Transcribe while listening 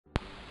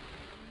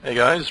Hey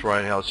guys,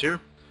 Ryan House here,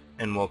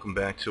 and welcome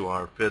back to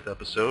our 5th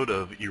episode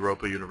of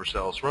Europa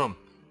Universalis Rome.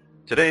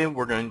 Today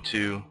we're going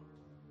to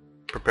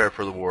prepare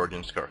for the war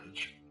against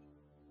Carthage.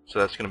 So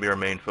that's going to be our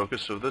main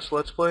focus of this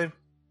Let's Play,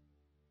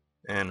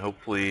 and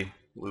hopefully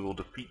we will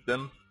defeat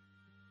them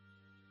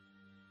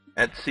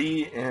at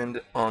sea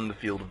and on the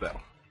field of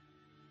battle.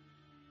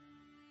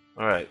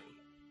 Alright,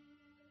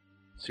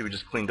 see, we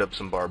just cleaned up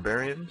some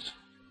barbarians.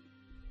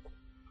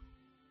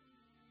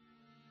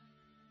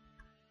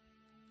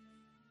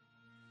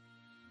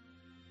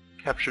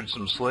 Captured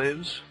some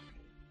slaves.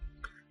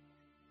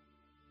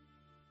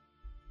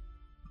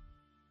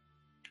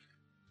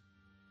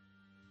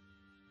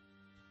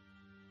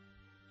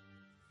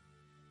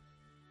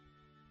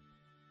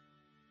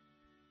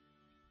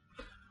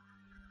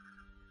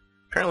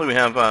 Apparently we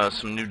have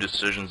some new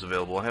decisions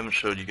available. I haven't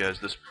showed you guys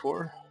this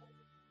before.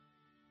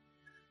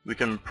 We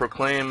can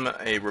proclaim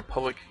a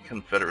Republic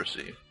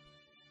Confederacy.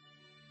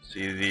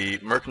 See, the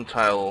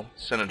mercantile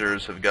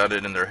senators have got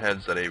it in their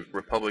heads that a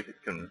Republic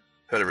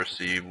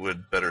Confederacy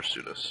would better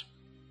suit us.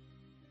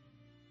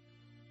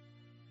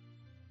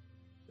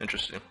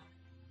 Interesting.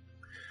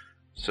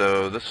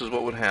 So this is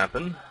what would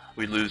happen.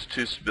 We'd lose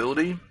 2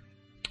 stability.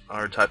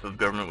 Our type of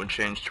government would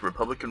change to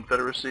Republic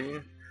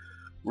Confederacy.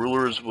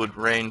 Rulers would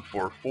reign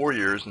for 4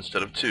 years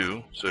instead of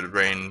 2, so it would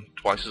reign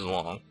twice as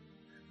long.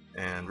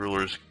 And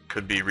rulers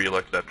could be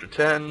re-elected after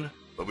 10,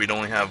 but we'd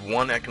only have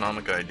 1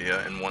 economic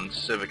idea and 1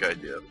 civic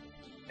idea.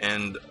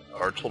 And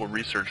our total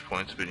research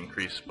points would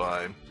increase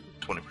by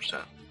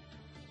 20%.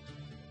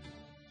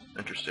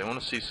 Interesting. I want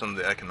to see some of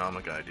the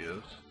economic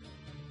ideas.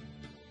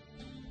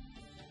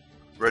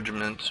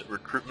 Regiment,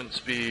 recruitment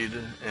speed,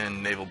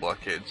 and naval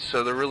blockades.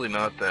 So they're really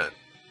not that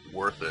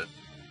worth it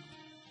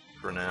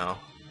for now.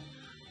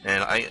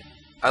 And I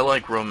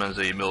like Rome as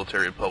a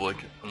military republic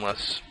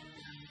unless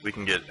we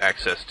can get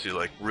access to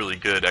like really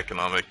good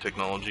economic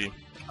technology.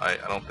 I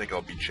don't think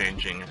I'll be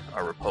changing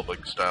our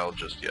republic style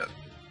just yet.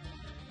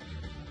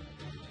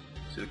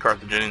 See, the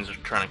Carthaginians are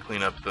trying to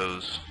clean up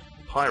those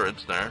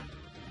pirates there.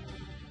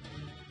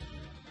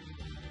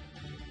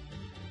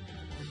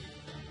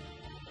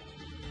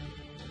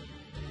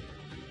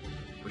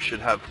 We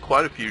should have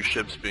quite a few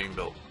ships being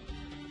built.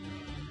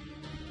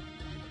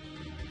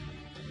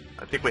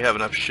 I think we have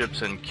enough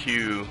ships in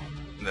queue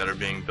that are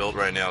being built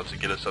right now to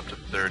get us up to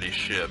 30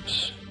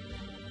 ships,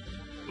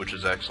 which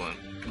is excellent.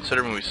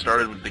 Considering we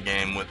started with the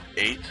game with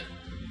 8,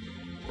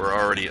 we're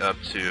already up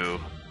to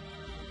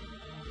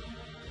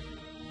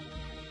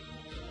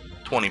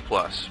 20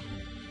 plus.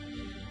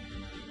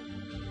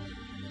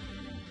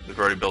 We've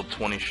already built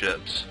 20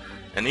 ships,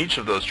 and each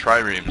of those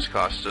triremes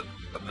cost the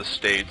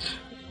state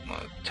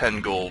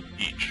 10 gold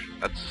each.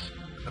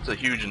 That's a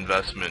huge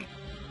investment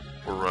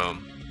for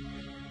Rome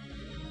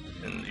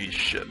in these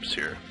ships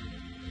here.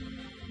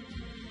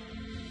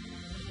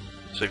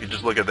 So if you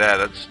just look at that,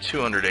 that's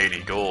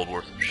 280 gold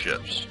worth of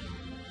ships.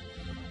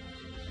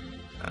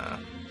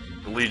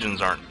 The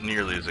legions aren't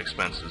nearly as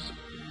expensive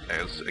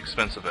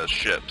as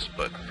ships,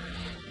 but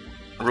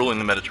ruling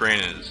the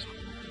Mediterranean is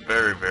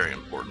very, very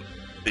important.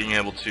 Being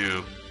able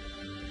to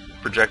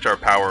project our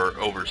power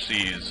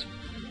overseas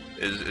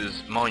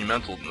is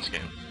monumental in this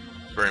game.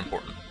 Very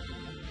important.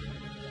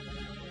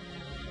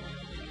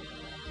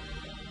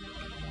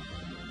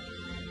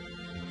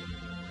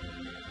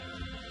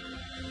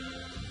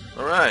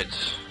 Alright,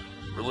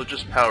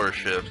 religious power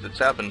shift. It's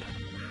happened.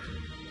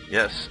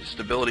 Yes,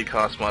 stability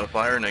cost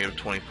modifier,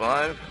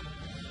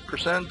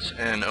 -25%,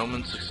 and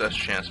omen success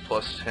chance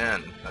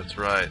 +10. That's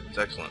right, it's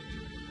excellent.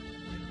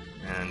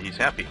 And he's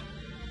happy.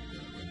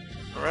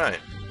 Alright.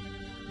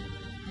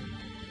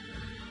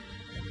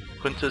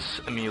 Quintus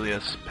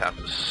Aemilius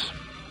Papus.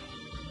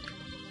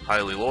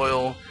 Highly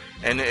loyal,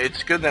 and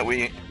it's good that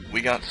we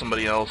got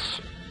somebody else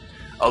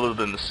other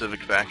than the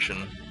civic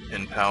faction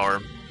in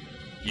power.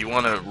 You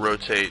want to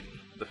rotate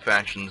the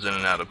factions in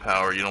and out of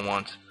power. You don't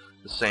want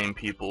the same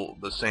people,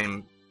 the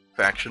same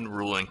faction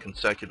ruling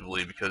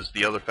consecutively, because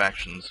the other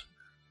factions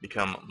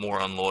become more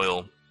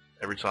unloyal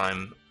every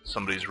time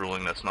somebody's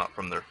ruling that's not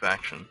from their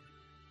faction.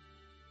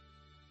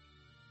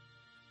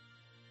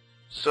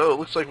 So it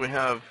looks like we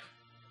have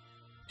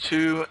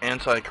 2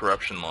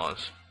 anti-corruption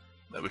laws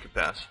that we could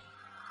pass.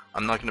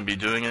 I'm not going to be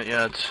doing it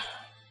yet,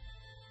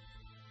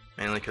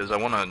 mainly because I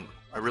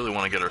really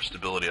want to get our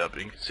stability up.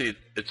 You can see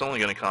it's only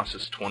going to cost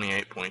us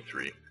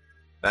 28.3.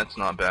 That's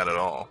not bad at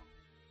all.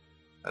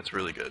 That's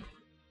really good.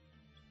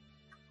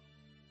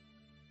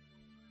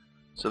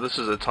 So this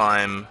is a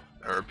time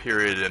or a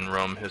period in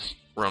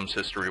Rome's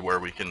history where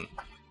we can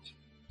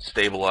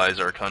stabilize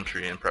our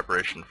country in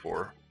preparation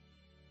for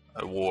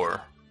a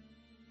war.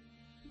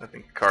 I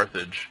think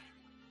Carthage,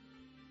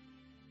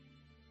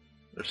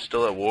 they're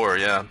still at war,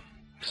 yeah.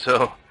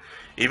 So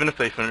even if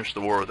they finish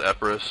the war with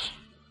Epirus,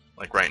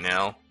 like right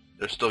now,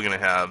 they're still going to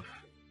have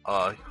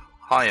a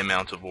high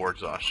amount of war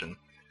exhaustion,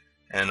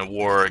 and a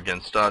war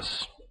against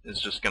us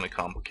is just going to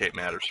complicate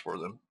matters for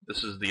them.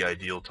 This is the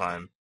ideal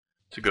time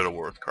to go to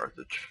war with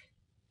Carthage.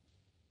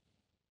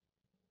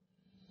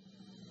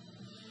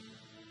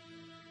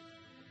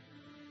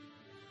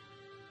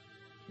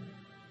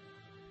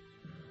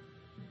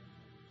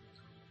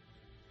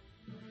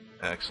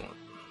 Excellent.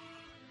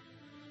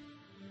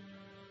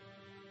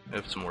 We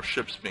have some more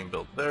ships being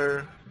built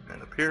there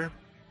and up here.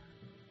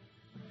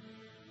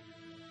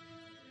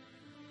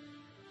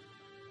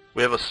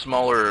 We have a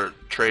smaller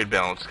trade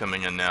balance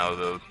coming in now,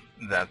 though,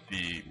 that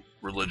the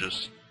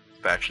religious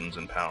faction's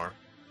in power.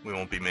 We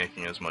won't be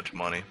making as much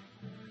money,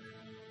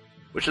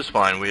 which is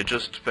fine. We had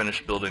just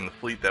finished building the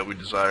fleet that we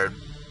desired,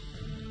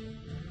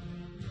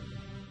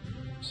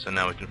 so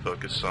now we can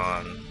focus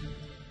on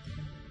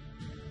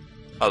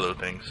other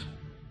things,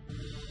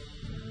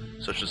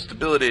 such as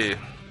stability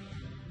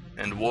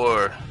and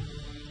war.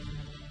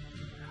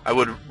 I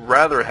would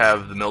rather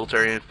have the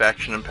military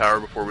faction in power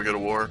before we go to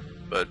war,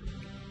 but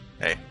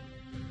hey,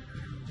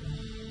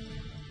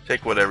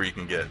 take whatever you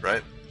can get,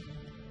 right?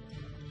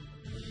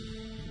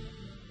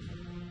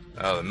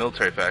 Oh, the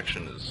military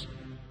faction is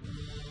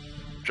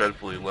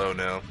dreadfully low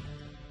now.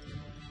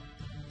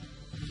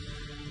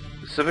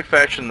 The civic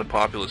faction, the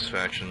populist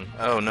faction.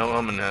 Oh, no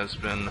omen has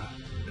been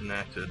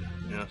enacted.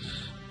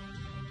 Yes.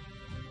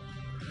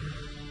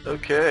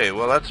 Okay,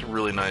 well that's a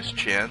really nice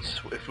chance.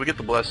 If we get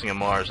the blessing of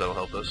Mars, that'll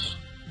help us.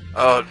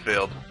 Oh, it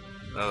failed.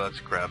 Oh, that's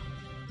crap.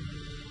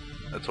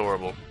 That's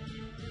horrible.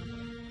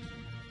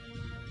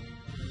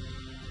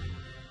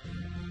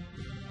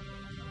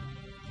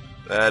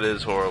 That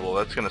is horrible.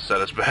 That's gonna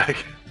set us back.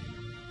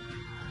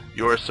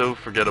 You are so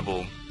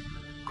forgettable.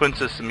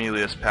 Quintus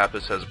Aemilius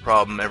Pappus has a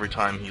problem. Every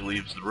time he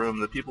leaves the room,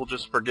 the people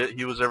just forget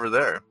he was ever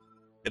there.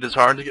 It is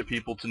hard to get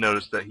people to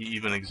notice that he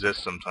even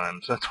exists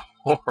sometimes. That's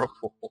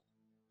horrible.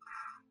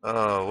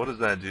 Oh, what does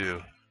that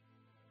do?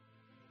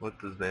 What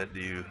does that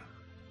do?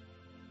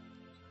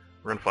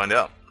 We're gonna find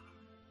out.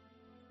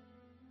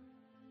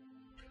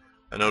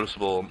 A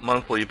noticeable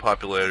monthly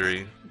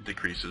popularity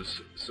decreases,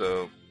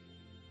 so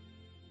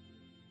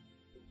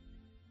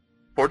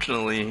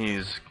fortunately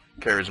he's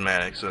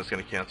charismatic, so that's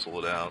gonna cancel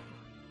it out.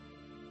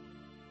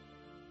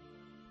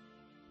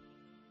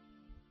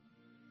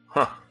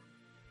 Huh.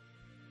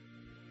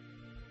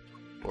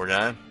 Poor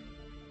guy.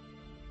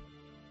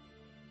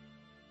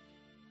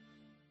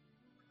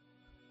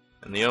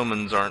 And the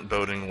omens aren't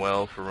boding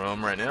well for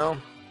Rome right now.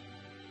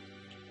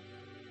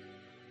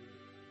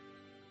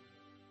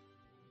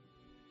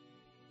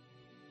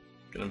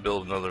 Gonna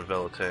build another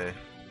Velite.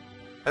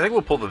 I think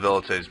we'll pull the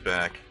Velites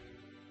back.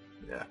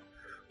 Yeah.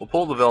 We'll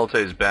pull the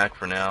Velites back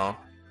for now.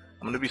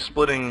 I'm gonna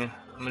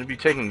be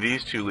taking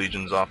these two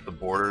legions off the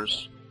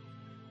borders.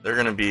 They're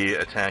gonna be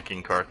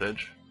attacking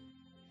Carthage.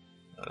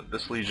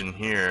 This legion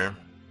here.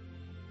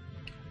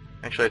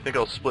 Actually, I think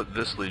I'll split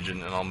this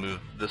legion and I'll move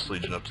this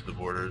legion up to the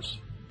borders.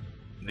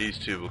 These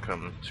two will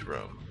come to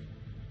Rome.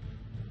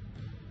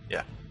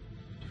 Yeah.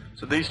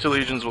 So these two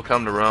legions will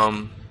come to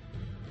Rome.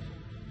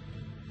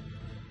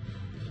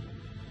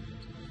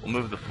 We'll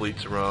move the fleet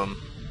to Rome.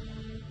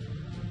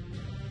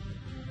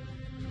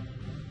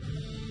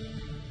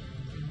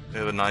 We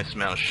have a nice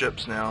amount of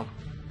ships now.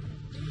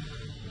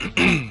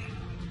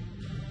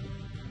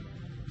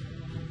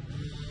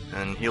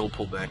 And he'll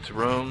pull back to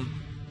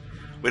Rome.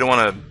 We don't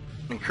want to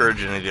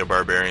encourage any of the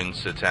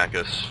barbarians to attack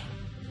us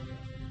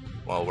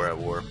while we're at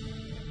war.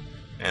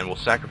 And we'll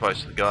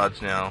sacrifice to the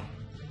gods now.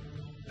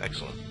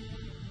 Excellent.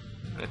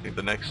 And I think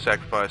the next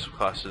sacrifice will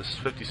cost us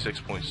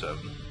 56.7.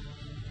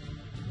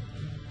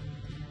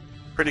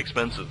 Pretty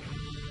expensive.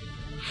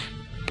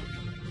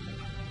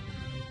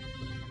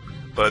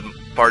 But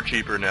far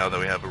cheaper now that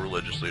we have a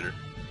religious leader.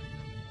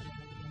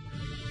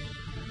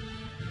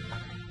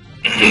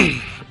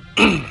 You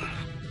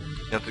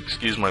have to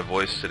excuse my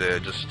voice today. I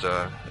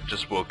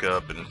just woke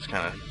up and it's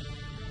kind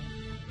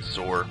of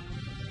sore.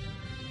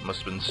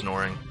 Must have been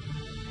snoring.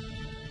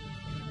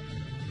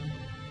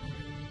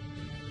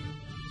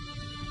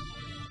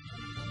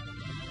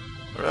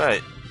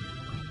 Alright,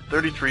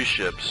 33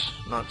 ships,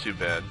 not too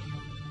bad.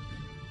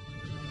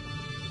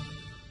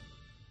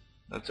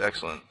 That's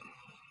excellent.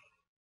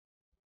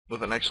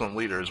 With an excellent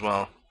leader as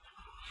well.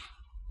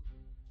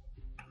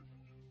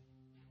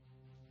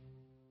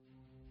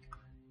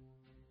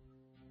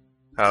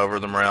 However,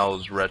 the morale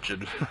is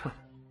wretched.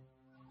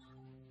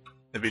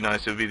 It'd be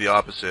nice if it would be the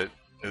opposite.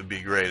 It would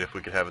be great if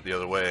we could have it the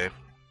other way.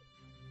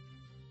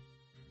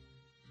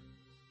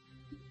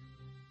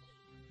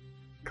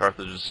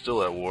 Carthage is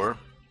still at war.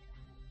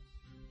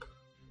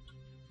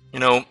 You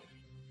know,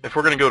 if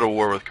we're going to go to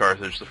war with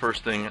Carthage, the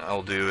first thing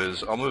I'll do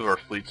is I'll move our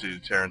fleet to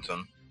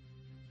Tarentum,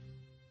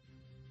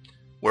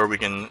 where we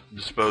can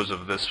dispose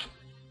of this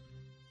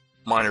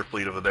minor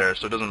fleet over there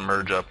so it doesn't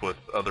merge up with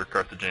other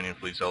Carthaginian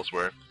fleets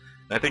elsewhere.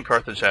 And I think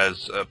Carthage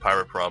has a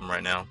pirate problem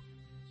right now.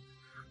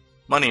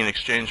 Money in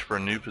exchange for a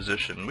new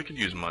position. We could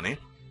use money.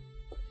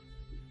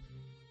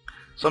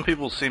 Some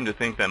people seem to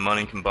think that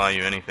money can buy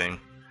you anything.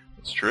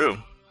 It's true.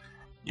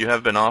 You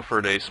have been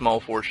offered a small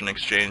fortune in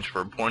exchange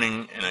for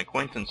appointing an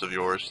acquaintance of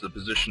yours to the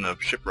position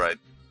of shipwright.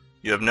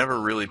 You have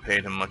never really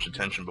paid him much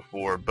attention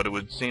before, but it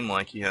would seem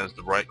like he has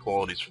the right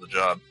qualities for the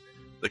job.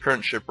 The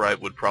current shipwright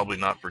would probably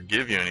not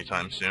forgive you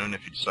anytime soon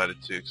if you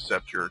decided to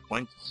accept your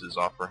acquaintance's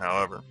offer,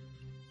 however.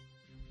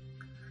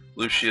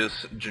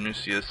 Lucius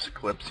Genucius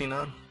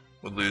Clepsina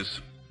would lose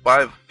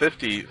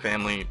 550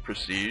 family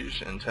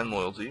prestige and 10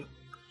 loyalty,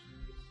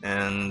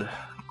 and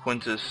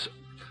Quintus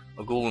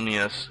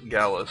Augustinius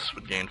Gallus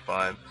would gain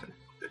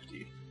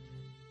 550.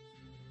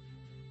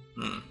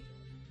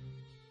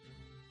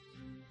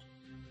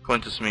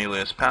 Quintus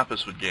Aemilius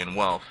Pappus would gain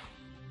wealth.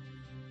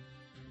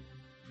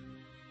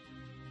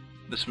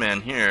 This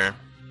man here,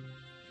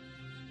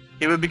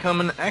 he would become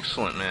an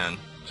excellent man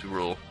to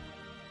rule.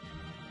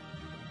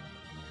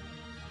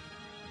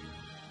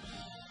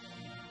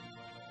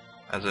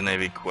 As a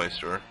Navy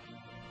Quaestor.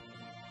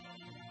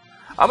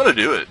 I'm gonna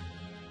do it.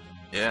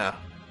 Yeah.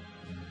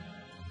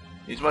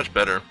 He's much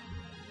better.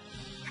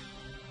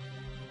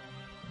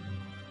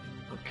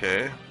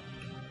 Okay.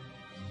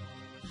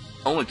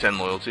 Only 10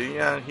 loyalty.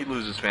 Yeah, he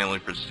loses family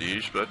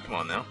prestige, but come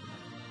on now.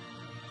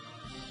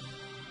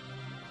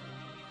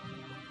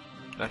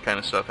 That kind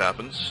of stuff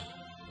happens.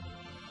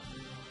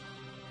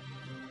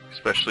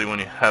 Especially when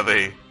you have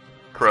a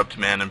corrupt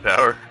man in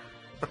power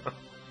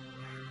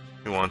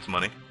who wants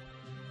money.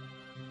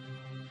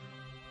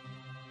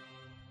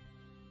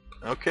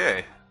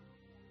 Okay.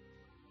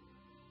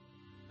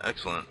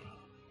 Excellent.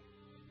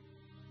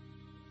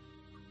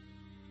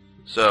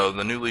 So,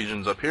 the new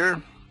legion's up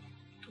here.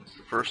 It's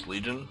the first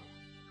legion.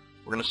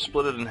 We're going to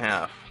split it in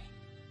half.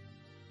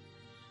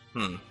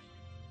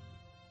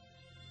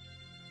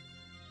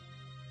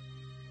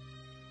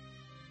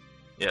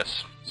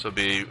 Yes, so it'll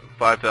be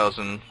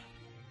 5,000.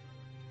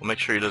 We'll make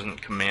sure he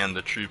doesn't command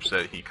the troops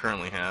that he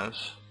currently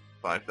has.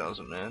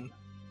 5,000 men.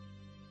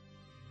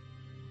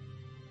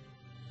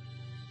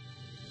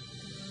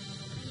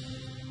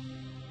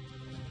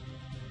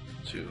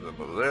 Two of them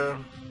over there.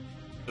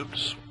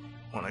 Oops,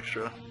 one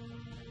extra.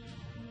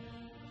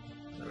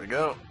 There we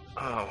go.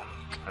 Oh,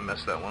 I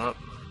messed that one up.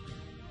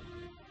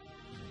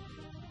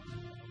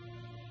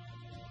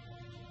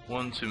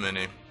 One too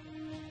many.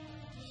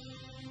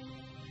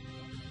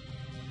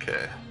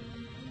 Okay.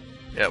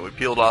 Yeah, we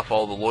peeled off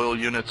all the loyal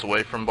units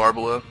away from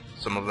Barbala.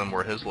 Some of them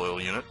were his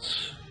loyal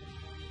units.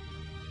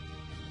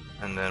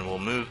 And then we'll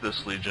move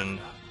this legion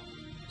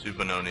to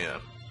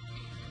Bononia.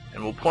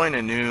 And we'll appoint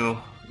a new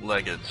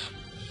legate.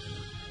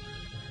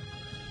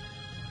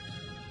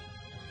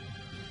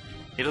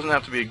 He doesn't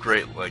have to be a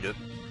great legate.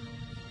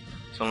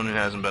 Someone who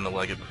hasn't been a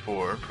legate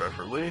before,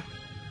 preferably.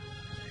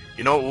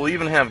 You know what, we'll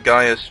even have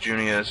Gaius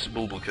Junius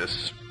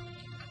Bulbicus.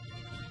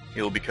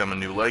 He'll become a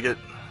new legate.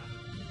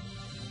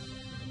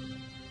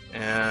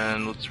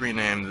 And let's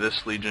rename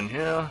this legion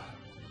here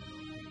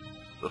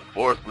the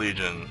 4th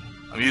Legion.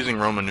 I'm using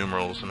Roman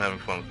numerals, I'm having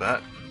fun with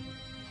that.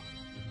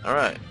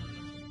 Alright,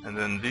 and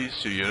then these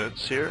two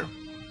units here,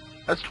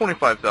 that's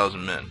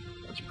 25,000 men.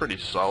 That's pretty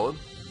solid.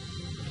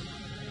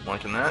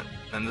 Liking that.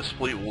 And this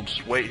fleet will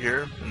just wait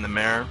here in the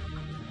mare.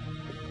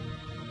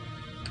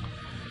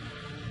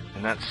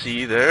 And that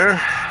sea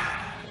there.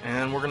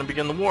 And we're going to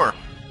begin the war.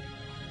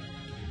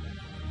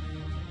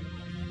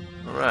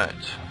 Alright.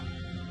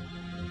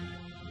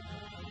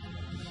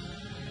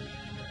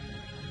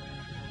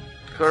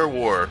 Declare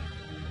war.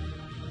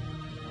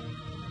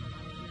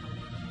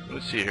 Let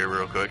me see here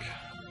real quick.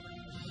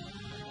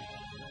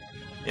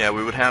 Yeah,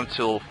 we would have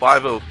till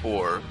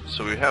 504,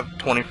 so we have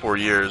 24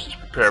 years to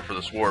prepare for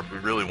this war if we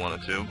really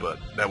wanted to, but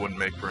that wouldn't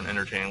make for an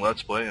entertaining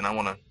Let's Play, and I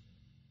wanna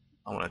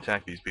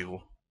attack these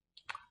people.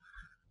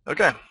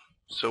 Okay,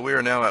 so we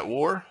are now at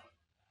war.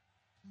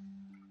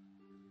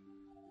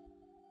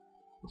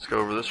 Let's go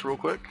over this real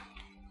quick.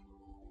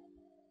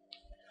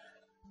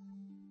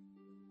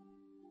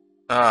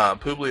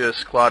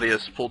 Publius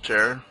Claudius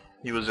Pulcher,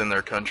 he was in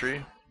their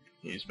country.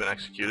 He's been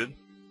executed.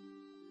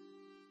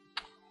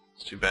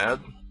 It's too bad.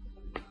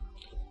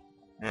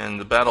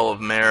 And the Battle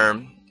of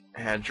Mare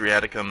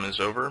Hadriaticum is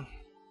over.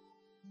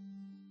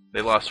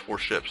 They lost 4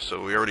 ships,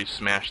 so we already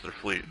smashed their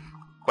fleet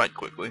quite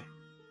quickly.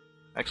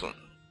 Excellent.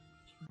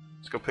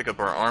 Let's go pick up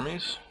our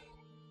armies.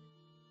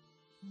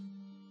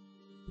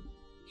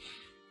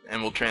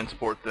 And we'll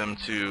transport them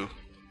to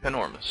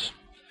Panormus.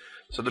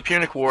 So the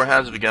Punic War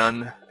has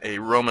begun. A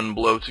Roman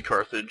blow to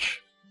Carthage,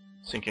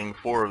 sinking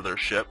 4 of their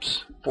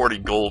ships. 40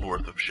 gold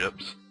worth of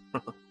ships.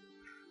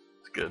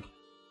 It's good.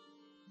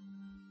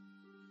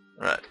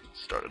 Alright,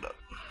 start it up.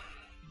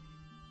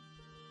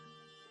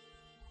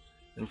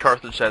 And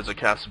Carthage has a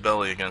casus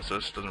belli against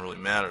us. Doesn't really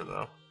matter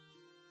though.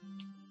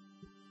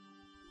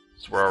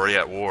 So we're already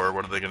at war.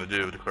 What are they going to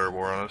do? Declare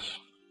war on us?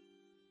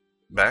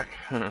 Back?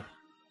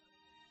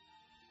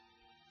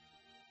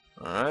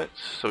 Alright,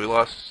 so we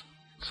lost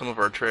some of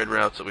our trade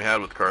routes that we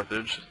had with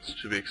Carthage.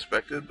 It's to be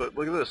expected, but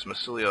look at this.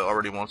 Massilia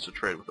already wants to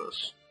trade with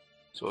us.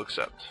 So we'll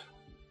accept.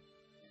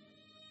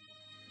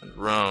 And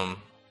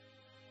Rome.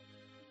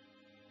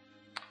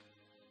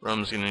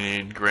 Rome's going to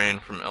need grain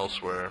from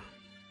elsewhere,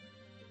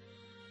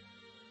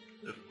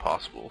 if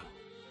possible.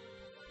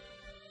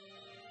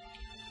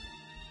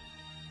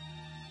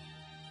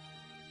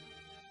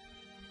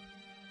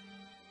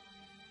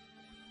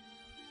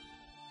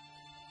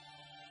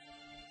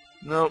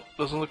 Nope,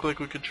 doesn't look like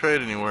we could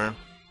trade anywhere.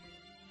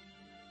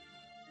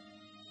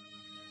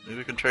 Maybe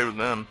we can trade with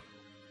them.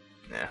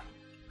 Nah,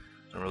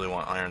 don't really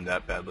want iron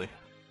that badly.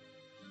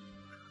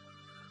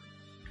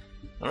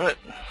 Alright.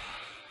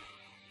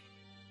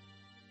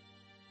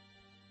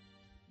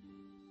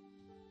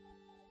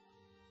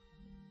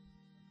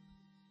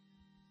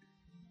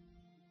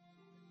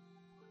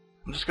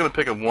 I'm just going to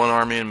pick up one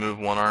army and move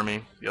one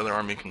army. The other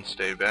army can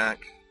stay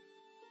back.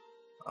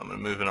 I'm going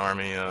to move an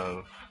army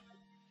of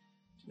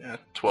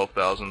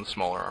 12,000, the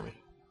smaller army.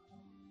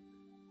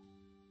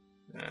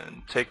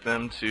 And take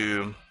them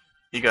to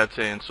Igate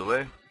and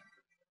Soleil.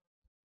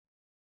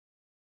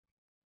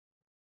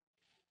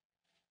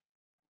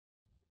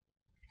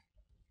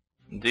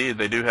 Indeed,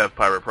 they do have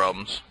pirate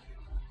problems.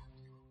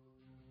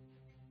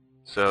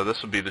 So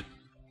this would be the...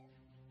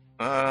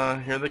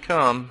 here they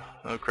come.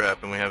 Oh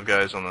crap, and we have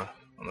guys on the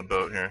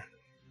boat here.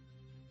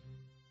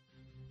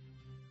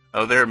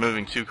 Oh, they're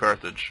moving to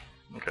Carthage.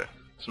 Okay,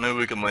 so maybe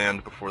we can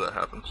land before that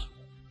happens.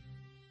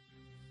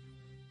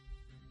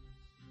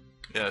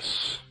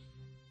 Yes.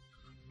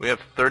 We have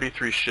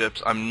 33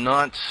 ships. I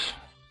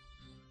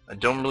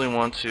don't really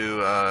want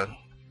to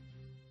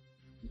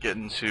get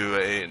into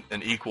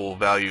an equal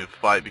value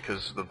fight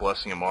because the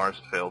Blessing of Mars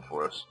failed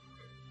for us.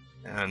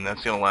 And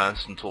that's going to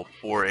last until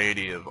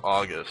 480 of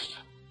August,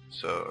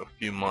 so a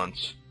few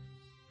months.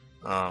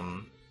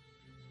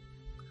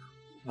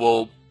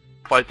 We'll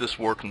fight this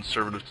war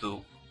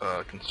conservatively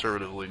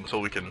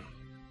until we can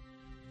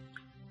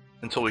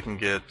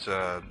get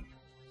a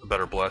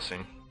better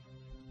blessing.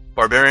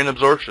 Barbarian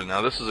absorption.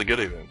 Now this is a good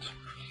event.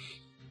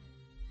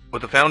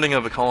 With the founding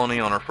of a colony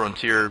on our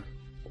frontier,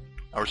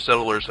 our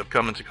settlers have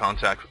come into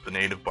contact with the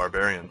native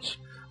barbarians.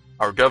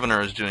 Our governor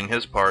is doing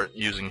his part,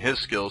 using his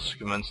skills to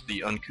convince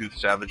the uncouth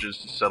savages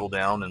to settle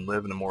down and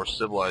live in a more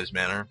civilized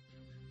manner.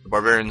 The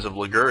barbarians of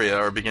Liguria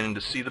are beginning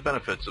to see the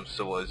benefits of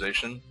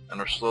civilization and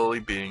are slowly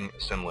being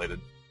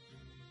assimilated.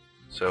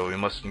 So we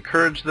must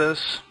encourage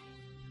this.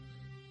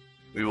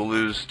 We will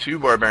lose 2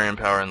 barbarian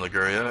power in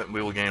Liguria.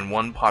 We will gain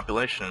 1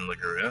 population in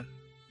Liguria.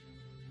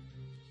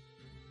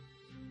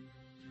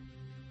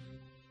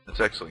 That's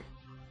excellent.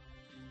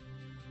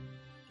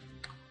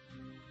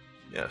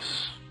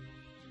 Yes.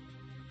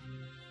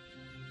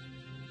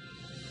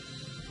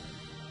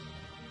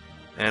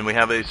 And we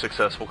have a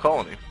successful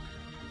colony.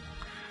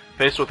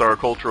 Faced with our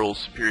cultural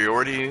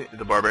superiority,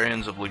 the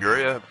barbarians of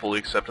Liguria have fully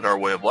accepted our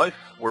way of life,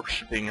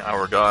 worshipping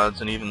our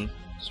gods, and even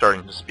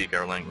starting to speak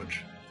our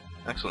language.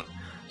 Excellent.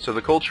 So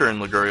the culture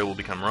in Liguria will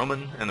become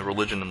Roman, and the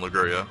religion in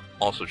Liguria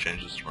also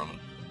changes to Roman.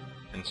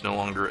 And it's no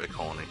longer a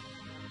colony.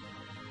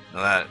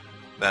 Now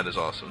that is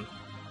awesome.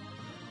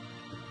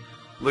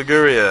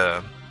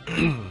 Liguria.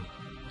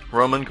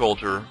 Roman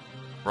culture,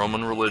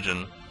 Roman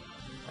religion.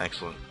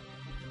 Excellent.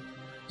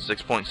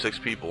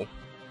 6.6 people.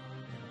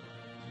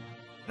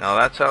 Now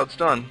that's how it's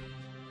done.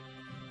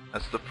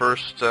 That's the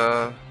first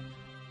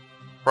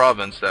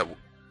province that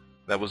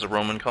was a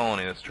Roman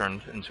colony that's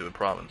turned into a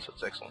province.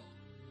 That's excellent.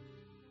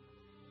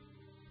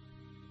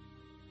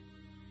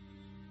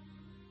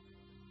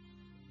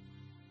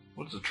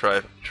 What does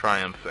a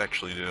triumph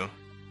actually do?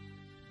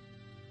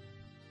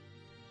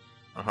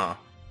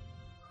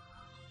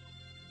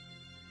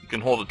 You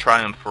can hold a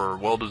triumph for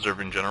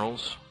well-deserving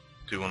generals.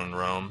 Do one in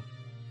Rome.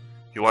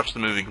 If you watch the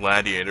movie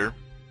Gladiator,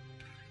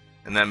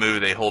 in that movie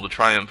they hold a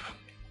triumph.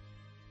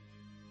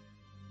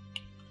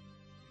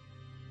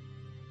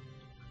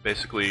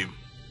 Basically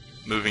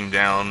moving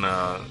down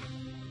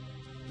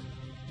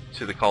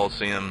to the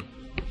Colosseum,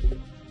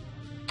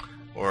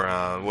 or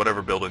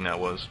whatever building that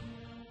was,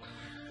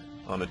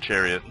 on a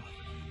chariot.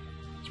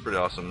 It's pretty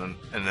awesome.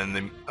 And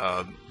then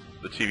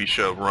the TV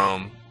show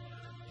Rome,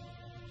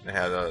 they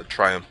had a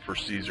triumph for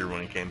Caesar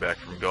when he came back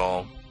from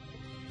Gaul.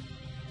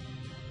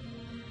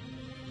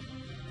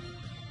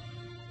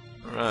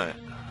 Alright.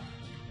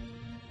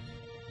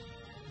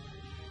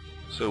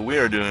 So we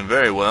are doing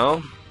very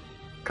well.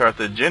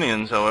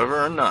 Carthaginians, however,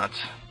 are not.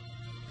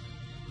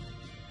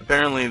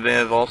 Apparently they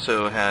have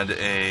also had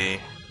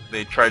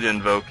they tried to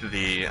invoke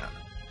the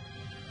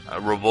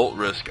revolt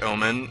risk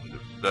omen,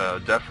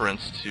 the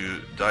deference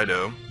to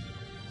Dido.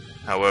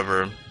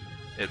 However,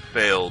 it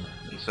failed,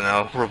 and so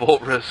now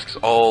revolt risks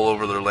all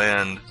over their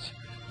land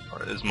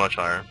is much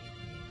higher.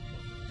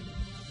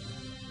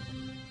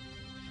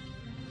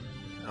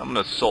 I'm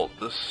gonna assault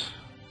this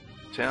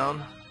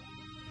town.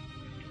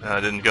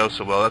 It didn't go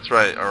so well. That's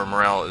right, our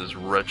morale is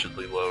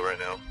wretchedly low right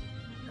now.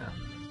 Yeah.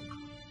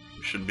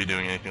 We shouldn't be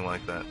doing anything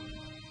like that.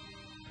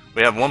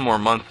 We have 1 more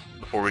month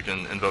before we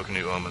can invoke a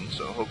new omen,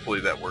 so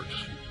hopefully that works.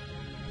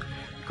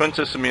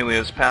 Quintus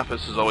Aemilius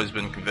Pappus has always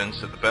been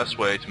convinced that the best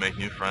way to make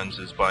new friends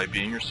is by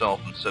being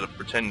yourself instead of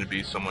pretending to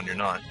be someone you're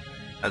not.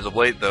 As of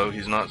late, though,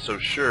 he's not so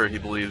sure he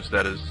believes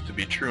that is to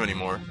be true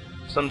anymore.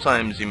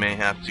 Sometimes you may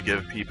have to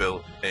give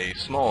people a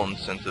small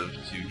incentive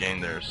to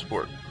gain their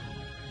support.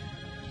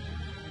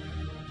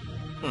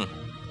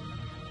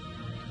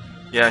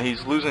 Yeah,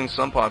 he's losing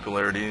some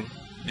popularity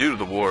due to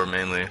the war,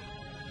 mainly.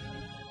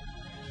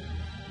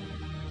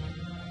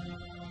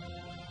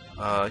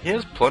 He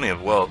has plenty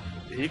of wealth.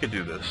 He could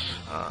do this.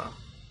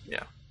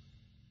 Yeah.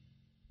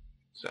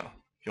 So,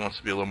 if he wants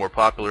to be a little more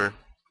popular,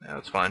 yeah,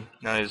 that's fine.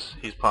 Now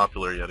he's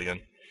popular yet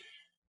again.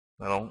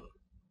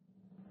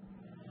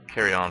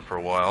 carry on for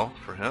a while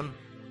for him.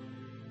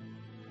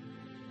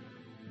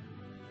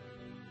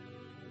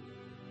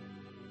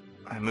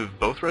 I moved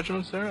both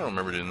regiments there? I don't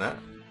remember doing that.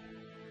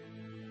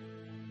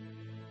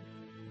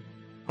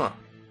 Huh.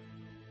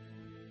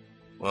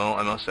 Well,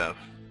 I must have.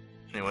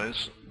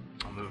 Anyways,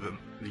 I'll move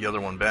the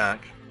other one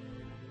back.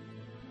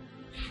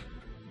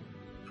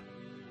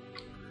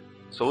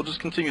 So we'll just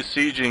continue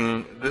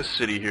sieging this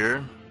city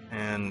here,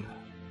 and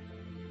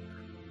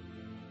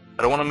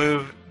I don't want to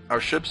move our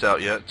ships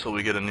out yet till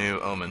we get a new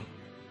omen,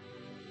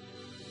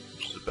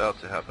 which is about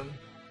to happen.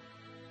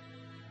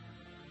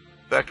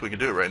 In fact, we can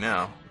do it right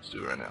now. Let's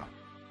do it right now.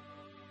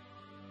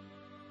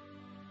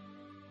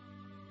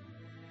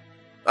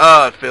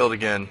 Ah, it failed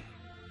again.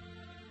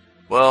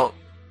 Well,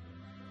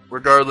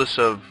 regardless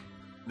of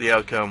the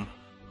outcome,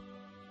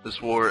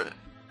 this war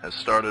has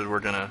started. We're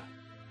gonna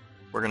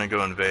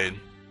go invade.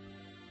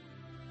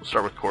 We'll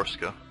start with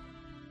Corsica.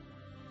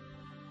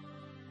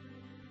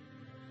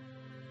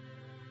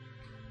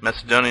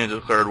 Macedonia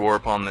declared war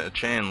upon the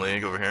Achaean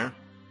League over here,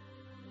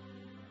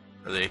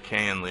 or the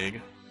Achaean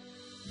League.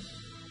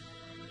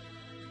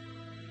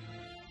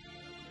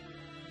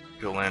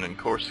 Go land in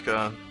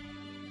Corsica,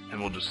 and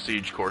we'll just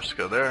siege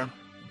Corsica there.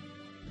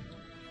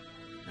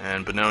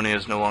 And Bononia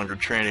is no longer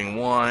trading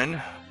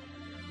wine.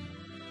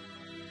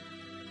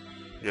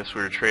 I guess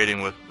we were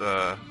trading with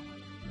the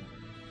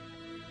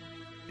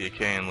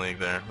Achaean League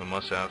there. We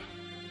must have.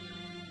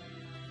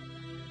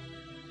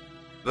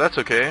 But that's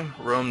okay.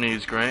 Rome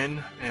needs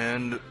grain,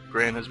 and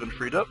grain has been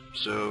freed up,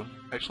 so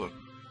excellent.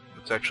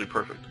 It's actually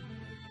perfect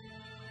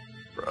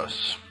for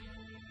us.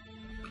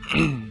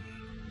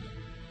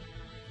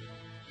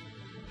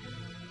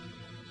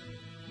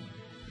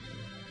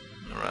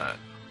 Alright.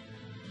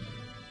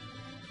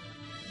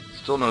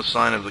 Still no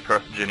sign of the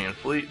Carthaginian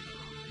fleet.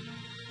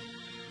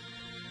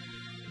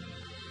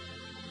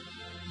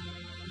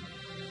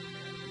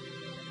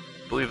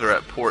 I believe they're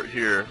at port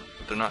here,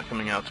 but they're not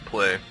coming out to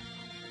play.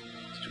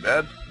 It's too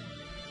bad.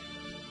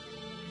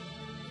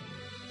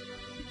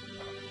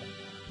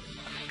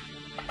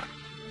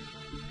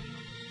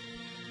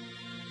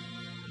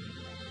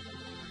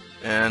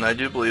 And I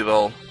do believe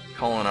I'll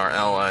call in our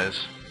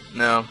allies.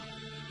 No,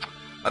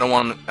 I don't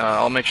want.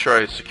 I'll make sure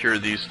I secure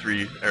these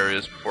 3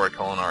 areas before I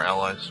call in our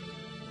allies.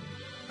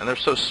 And they're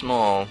so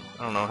small,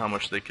 I don't know how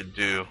much they could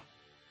do,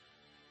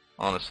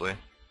 honestly.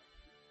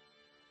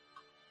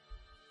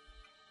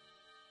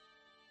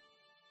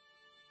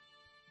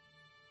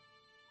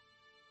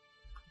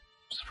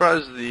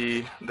 Surprised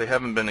they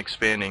haven't been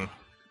expanding,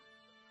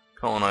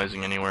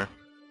 colonizing anywhere.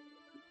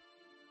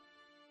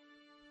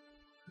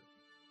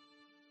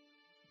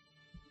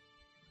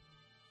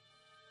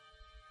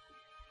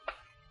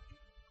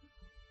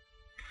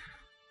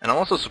 And I'm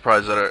also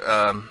surprised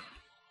that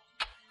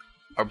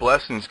our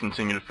blessings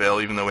continue to fail,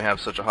 even though we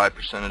have such a high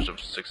percentage of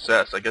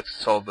success. I guess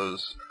it's all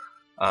those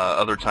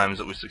other times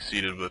that we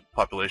succeeded with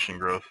population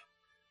growth.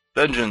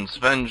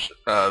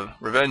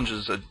 Revenge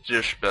is a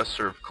dish best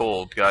served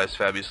cold. Gaius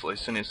Fabius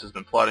Licinius has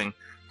been plotting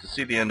to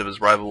see the end of his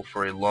rival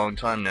for a long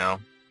time now.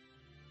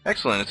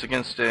 Excellent, it's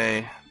against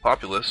a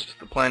populist.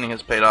 The planning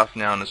has paid off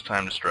now and it's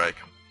time to strike.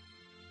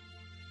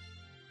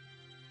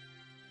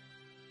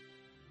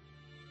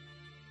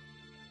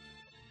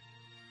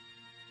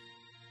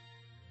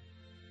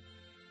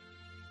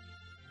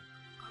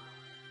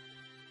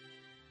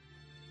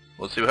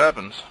 Let's see what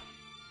happens.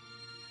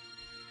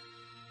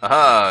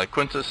 Aha!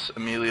 Quintus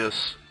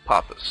Aemilius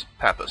Pappus.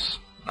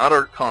 Not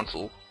our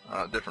consul.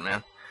 Different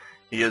man.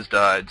 He has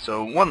died,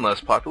 so 1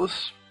 less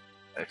populace.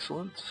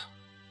 Excellent.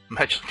 I'm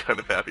actually kind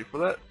of happy for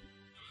that.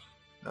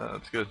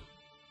 That's good.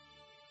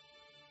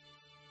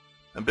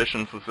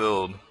 Ambition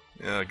fulfilled.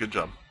 Yeah, good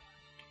job.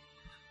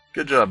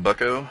 Good job,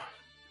 bucko.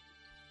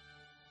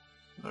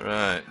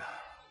 Alright.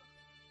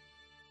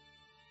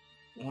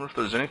 I wonder if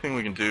there's anything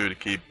we can do to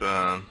keep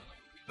the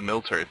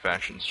military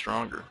faction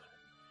stronger.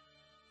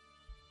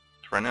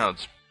 Right now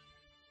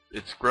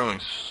it's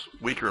growing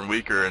weaker and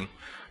weaker, and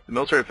the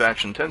military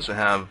faction tends to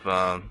have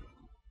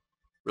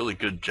really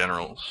good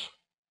generals,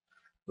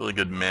 really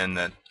good men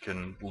that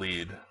can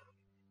lead.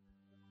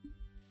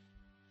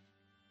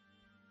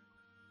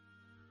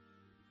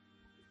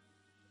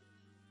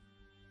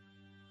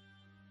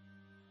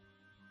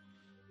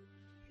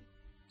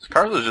 So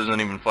Carthage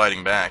isn't even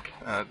fighting back.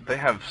 They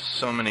have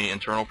so many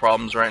internal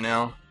problems right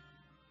now.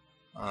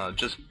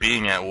 Just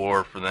being at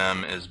war for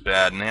them is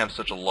bad, and they have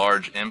such a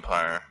large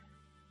empire.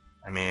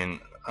 I mean,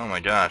 oh my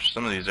gosh,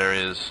 some of these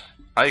areas,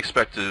 I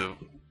expect to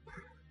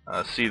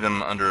see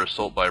them under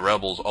assault by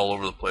rebels all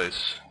over the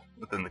place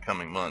within the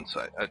coming months.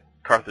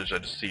 Carthage I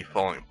just see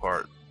falling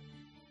apart.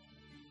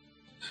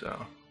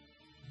 So,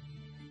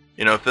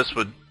 you know, if this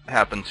would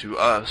happen to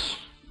us,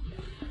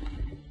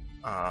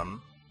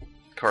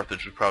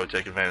 Carthage would probably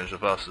take advantage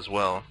of us as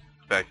well.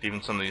 In fact,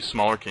 even some of these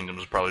smaller kingdoms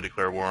would probably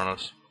declare war on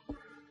us.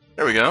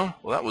 There we go.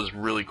 Well, that was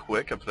really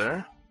quick up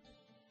there.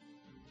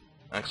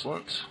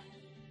 Excellent.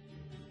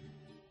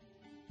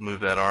 Move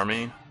that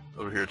army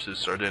over here to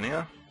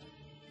Sardinia.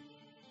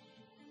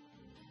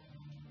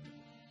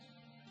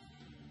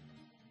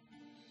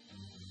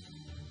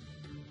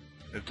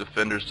 If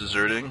defenders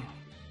deserting.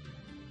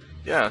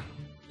 Yeah,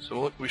 so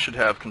look, we should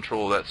have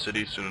control of that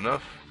city soon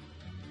enough.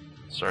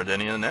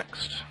 Sardinia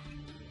next.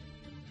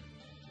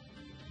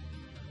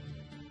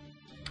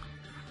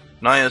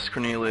 Gnaeus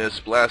Cornelius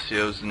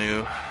Blasio is the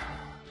new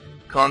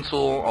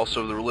consul,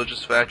 also of the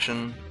religious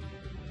faction.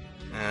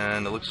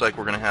 And it looks like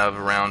we're going to have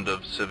a round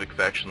of civic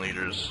faction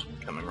leaders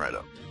coming right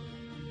up.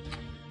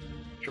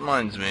 Which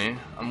reminds me,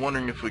 I'm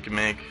wondering if we can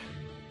make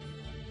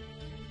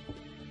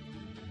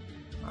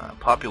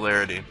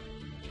popularity.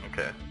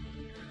 Okay.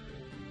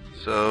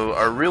 So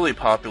our really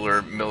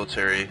popular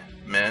military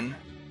men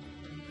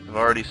have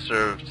already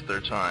served their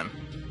time.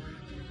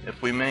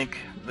 If we make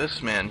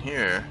this man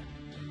here,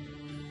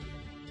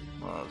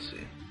 well, let's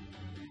see,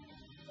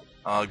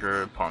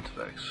 Augur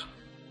Pontifex,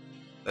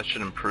 that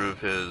should improve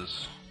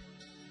his.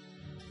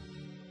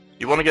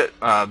 You want to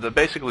get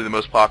basically the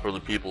most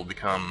popular people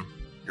become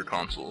your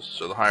consuls.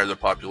 So the higher their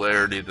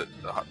popularity, the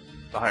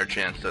higher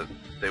chance that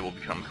they will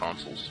become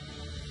consuls.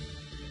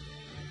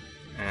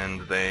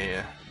 And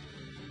they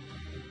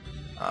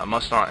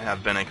must not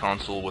have been a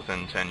consul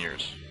within 10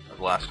 years of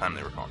the last time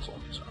they were consul.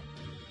 So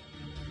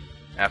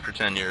after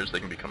 10 years, they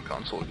can become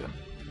consul again.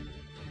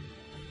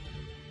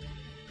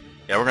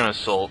 Yeah, we're going to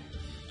assault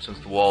since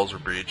the walls were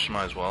breached.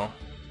 Might as well.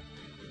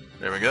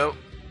 There we go.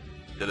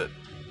 Did it.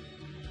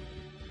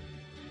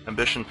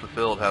 Ambition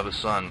fulfilled. Have a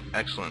son.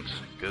 Excellent.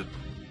 Good.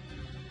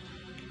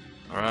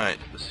 Alright,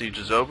 the siege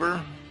is over.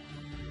 I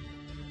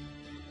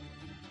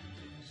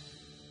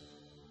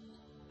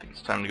think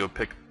it's time to go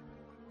pick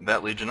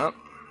that legion up.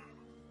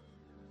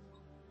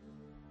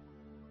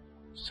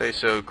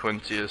 Caeso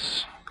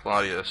Quintius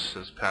Claudius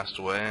has passed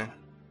away.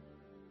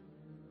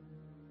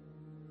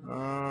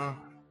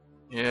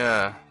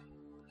 Yeah.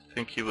 I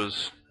think he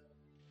was...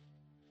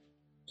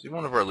 Is he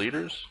one of our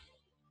leaders?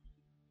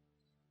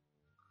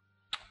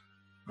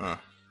 Huh.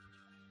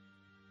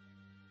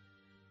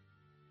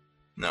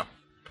 No.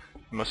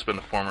 He must have been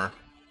a former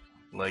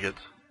legate.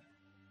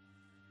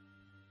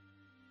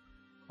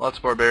 Lots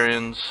of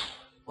barbarians,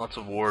 lots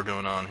of war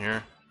going on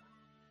here.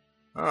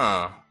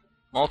 Ah,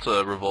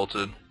 Malta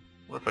revolted.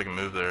 What if I can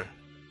move there?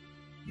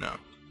 No.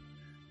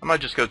 I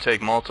might just go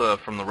take Malta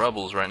from the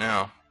rebels right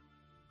now.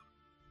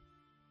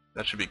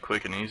 That should be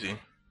quick and easy.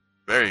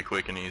 Very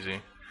quick and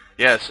easy.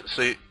 Yes,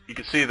 so you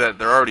can see that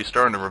they're already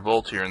starting to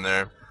revolt here and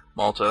there.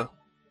 Malta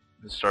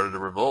has started to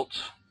revolt.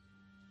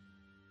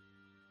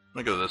 I'm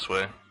going to go this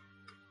way.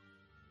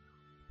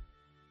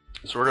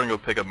 So we're going to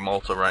go pick up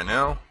Malta right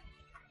now.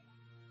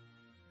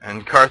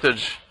 And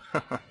Carthage, they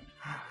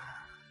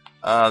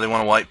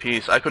want a white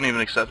peace. I couldn't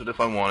even accept it if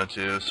I wanted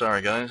to.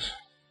 Sorry, guys.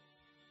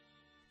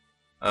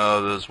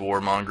 Oh, those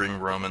warmongering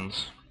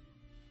Romans.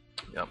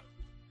 Yep.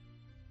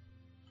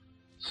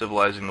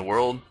 Civilizing the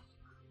world.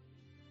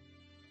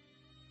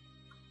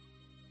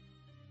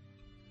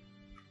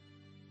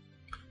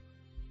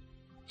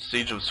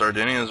 Siege of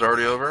Sardinia is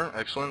already over.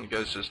 Excellent. You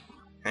guys just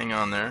hang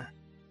on there.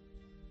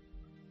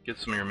 Get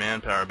some of your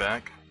manpower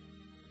back.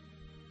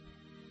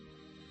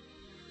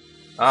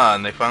 Ah,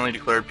 and they finally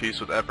declared peace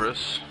with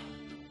Epirus.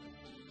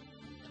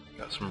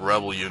 Got some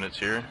rebel units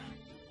here.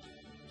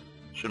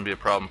 Shouldn't be a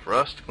problem for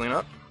us to clean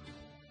up.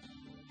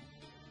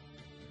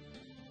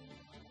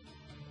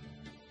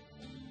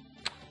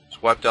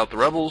 Just wiped out the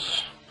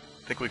rebels.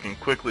 I think we can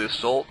quickly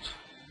assault,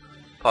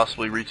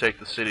 possibly retake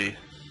the city.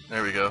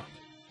 There we go.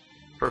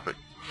 Perfect.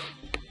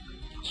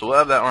 So we'll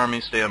have that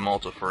army stay in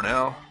Malta for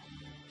now,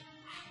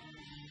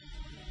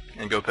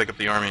 and go pick up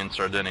the army in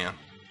Sardinia.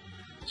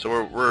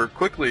 So we're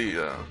quickly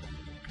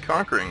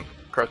conquering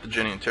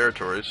Carthaginian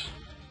territories.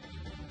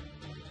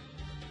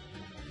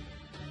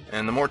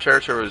 And the more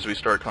territories we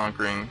start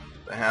conquering,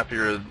 the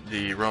happier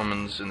the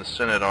Romans in the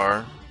Senate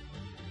are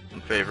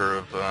in favor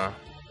of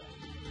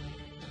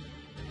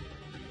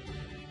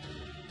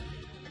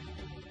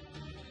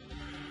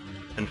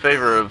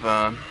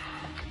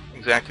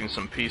exacting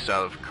some peace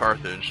out of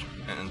Carthage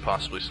and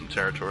possibly some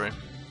territory.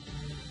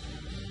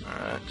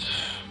 Alright.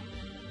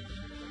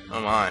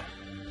 Oh my.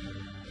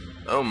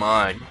 Oh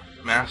my.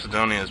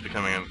 Macedonia is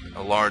becoming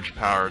a large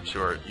power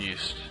to our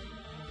east.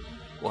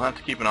 We'll have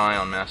to keep an eye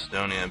on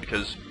Macedonia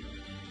because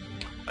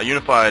a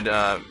unified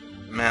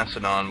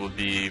Macedon would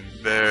be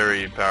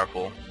very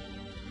powerful.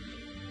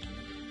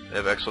 They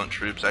have excellent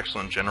troops,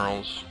 excellent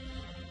generals.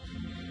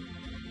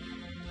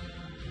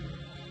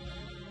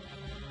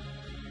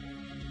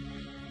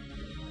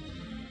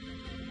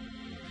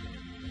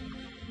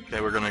 Okay,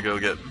 we're gonna go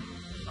get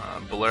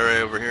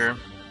Belere over here.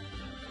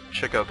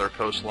 Check out their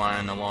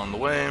coastline along the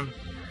way.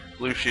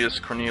 Lucius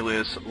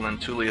Cornelius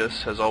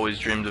Lentulus has always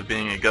dreamed of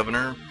being a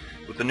governor.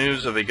 With the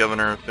news of a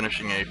governor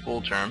finishing a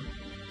full term,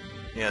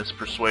 he has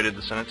persuaded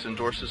the Senate to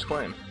endorse his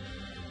claim.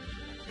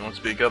 He wants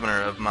to be a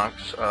governor of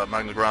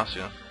Magna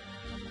Graecia.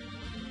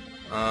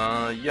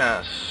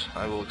 Yes,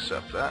 I will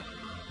accept that.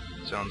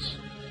 Sounds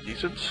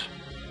decent.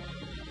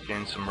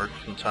 Gain some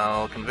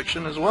mercantile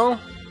conviction as well.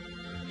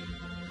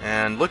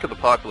 And look at the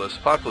populace.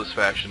 The populace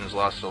faction has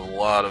lost a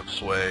lot of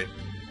sway.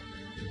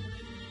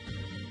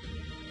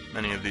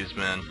 Many of these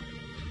men.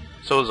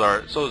 So is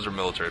our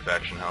military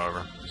faction,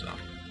 however. So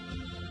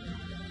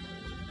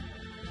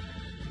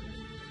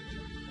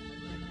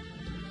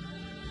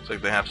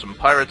like they have some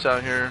pirates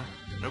out here.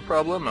 No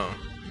problemo.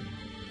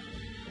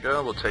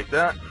 Go, we'll take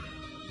that.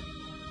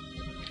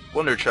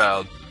 Wonder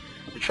Child.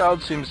 Your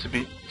child seems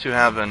to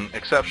have an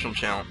exceptional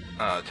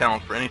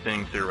talent for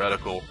anything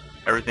theoretical.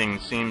 Everything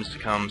seems to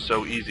come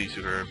so easy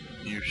to her.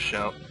 You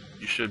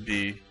should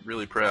be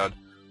really proud.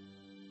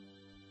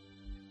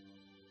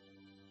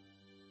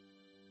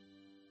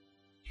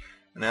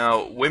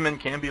 Now, women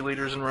can be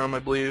leaders in Rome, I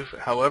believe.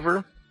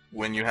 However,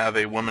 when you have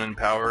a woman in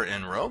power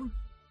in Rome,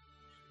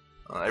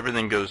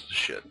 everything goes to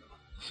shit.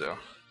 So,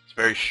 it's a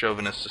very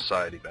chauvinist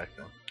society back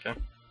then. Okay.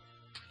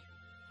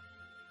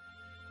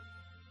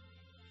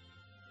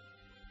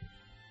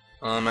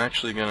 I'm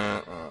actually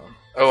gonna.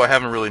 Oh, I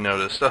haven't really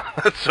noticed.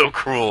 That's so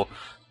cruel.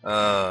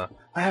 I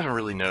haven't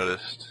really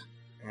noticed.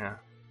 Yeah,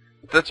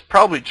 that's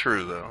probably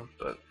true though.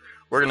 But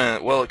we're gonna.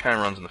 Well, it kind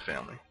of runs in the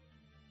family.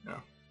 Yeah.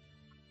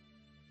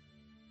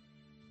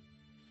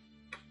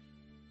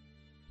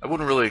 I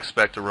wouldn't really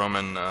expect a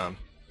Roman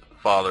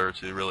father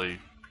to really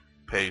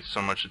pay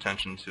so much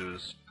attention to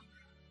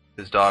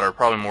his daughter.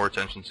 Probably more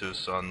attention to his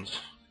sons,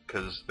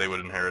 because they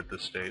would inherit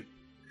this state.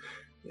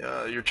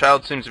 Your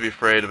child seems to be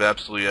afraid of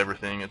absolutely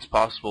everything. It's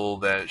possible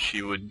that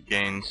she would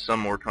gain some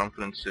more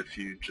confidence if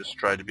you just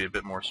tried to be a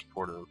bit more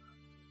supportive.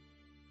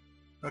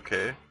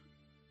 Okay.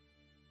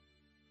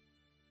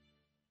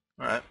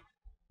 Alright.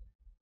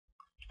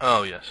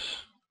 Oh, yes.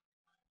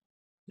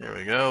 There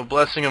we go.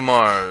 Blessing of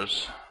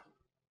Mars.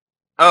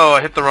 Oh,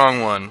 I hit the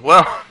wrong one.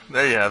 Well,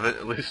 there you have it.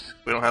 At least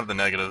we don't have the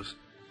negatives.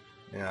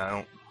 Yeah, I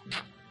don't...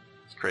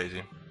 It's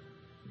crazy.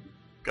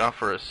 Gone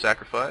for a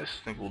sacrifice.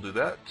 I think we'll do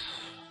that.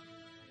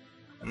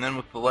 And then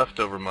with the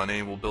leftover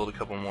money, we'll build a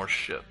couple more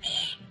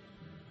ships.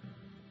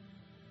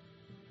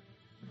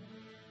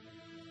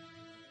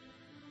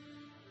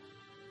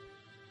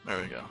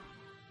 There we go.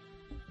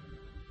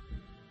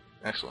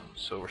 Excellent.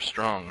 So we're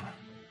strong.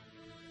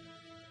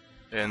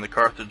 And the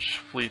Carthage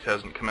fleet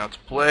hasn't come out to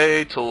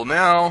play till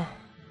now.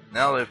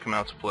 Now they've come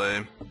out to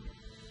play.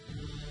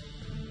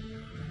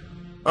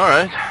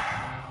 Alright.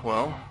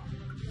 Well,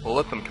 we'll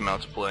let them come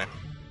out to play.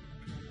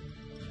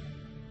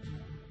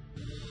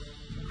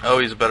 Oh,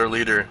 he's a better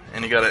leader,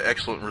 and he got an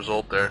excellent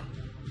result there.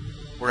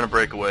 We're going to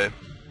break away.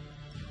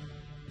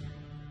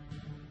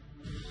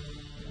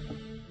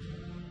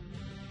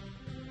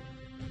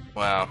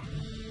 Wow.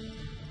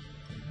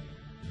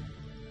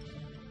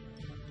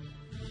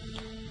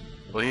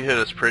 Well, he hit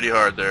us pretty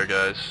hard there,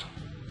 guys.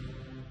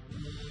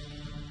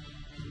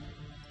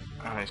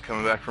 Oh, he's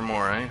coming back for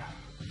more, eh?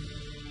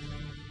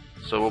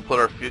 So we'll put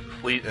our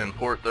fleet in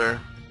port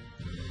there.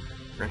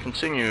 We're going to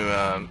continue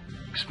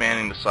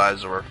expanding the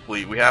size of our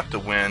fleet. We have to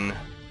win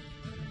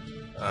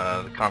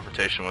the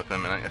confrontation with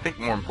them, and I think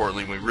more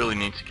importantly, we really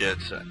need to get.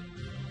 Let's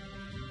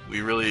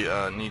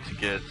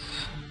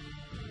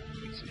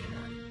see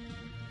here.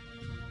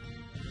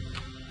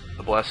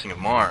 The Blessing of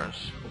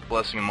Mars. With the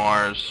Blessing of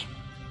Mars,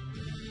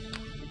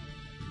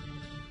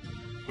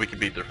 we could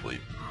beat their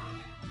fleet.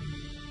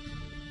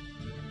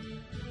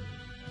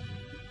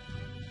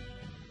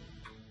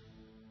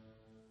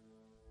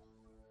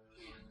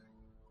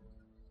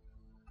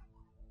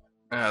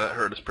 That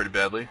hurt us pretty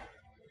badly.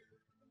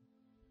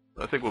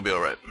 But I think we'll be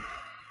alright.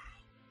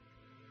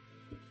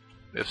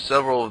 We have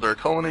several of their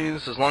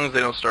colonies, as long as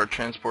they don't start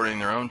transporting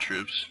their own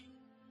troops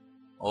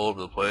all over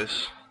the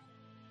place.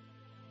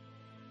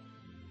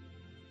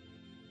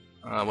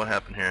 What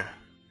happened here?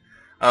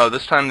 Oh,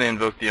 this time they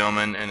invoked the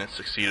Omen and it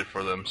succeeded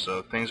for them,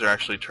 so things are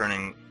actually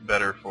turning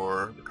better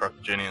for the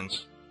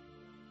Carthaginians.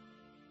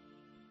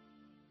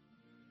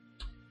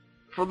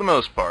 For the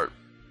most part.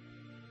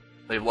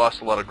 They've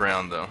lost a lot of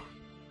ground though.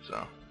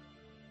 So,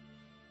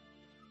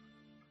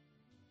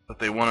 but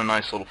they won a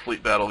nice little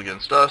fleet battle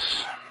against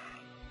us.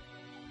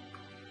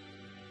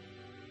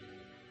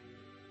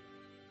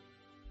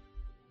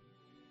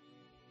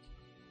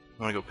 I'm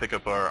gonna go pick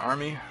up our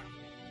army.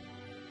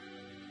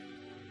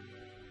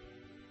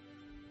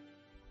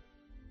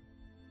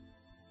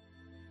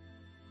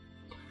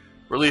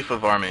 Relief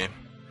of army.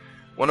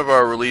 One of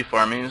our relief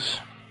armies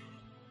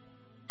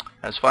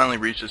has finally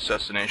reached its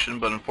destination,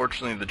 but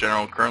unfortunately the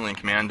general currently in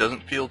command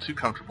doesn't feel too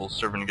comfortable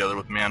serving together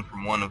with a man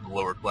from one of the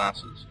lower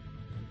classes.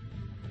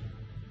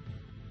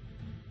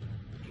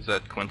 Is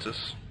that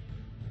Quintus?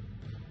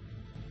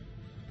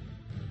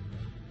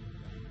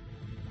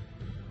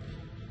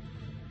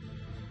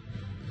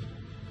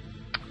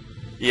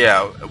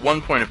 Yeah,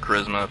 1 point of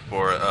charisma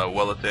for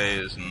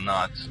Welite is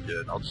not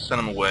good. I'll just send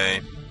him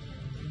away.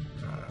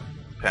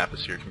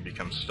 Pappas here can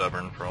become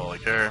stubborn for all I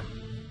care.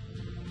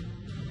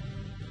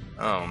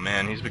 Oh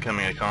man, he's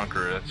becoming a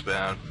conqueror. That's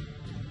bad.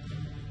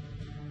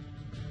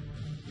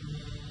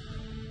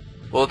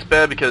 Well, it's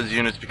bad because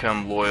units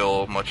become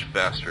loyal much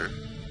faster.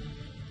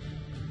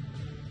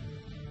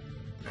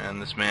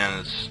 And this man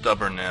is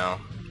stubborn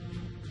now.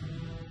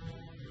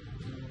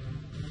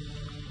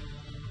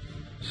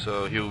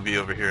 So he will be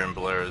over here in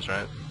Belarus,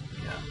 right?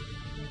 Yeah.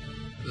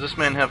 Does this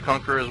man have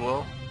conqueror as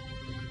well?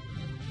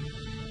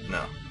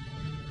 No.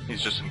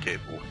 He's just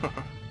incapable.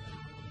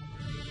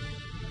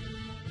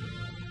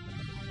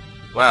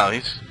 Wow,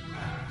 he's...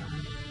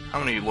 How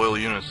many loyal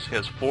units? He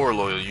has 4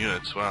 loyal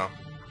units. Wow.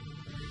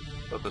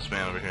 How about this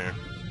man over here?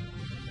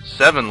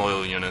 7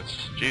 loyal units.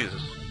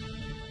 Jesus.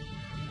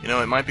 You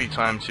know, it might be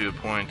time to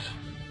appoint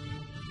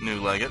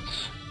new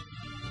legates.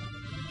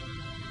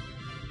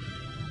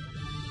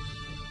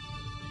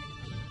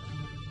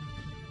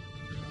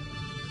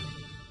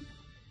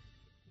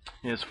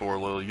 He has 4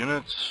 loyal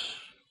units.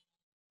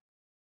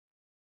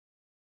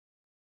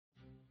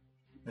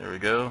 There we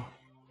go.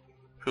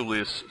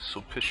 Publius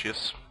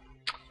Sulpicius.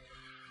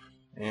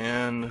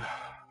 And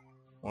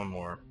one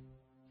more.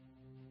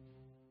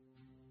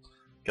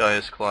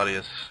 Gaius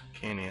Claudius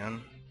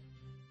Canian.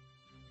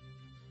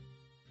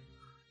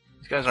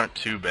 These guys aren't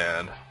too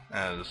bad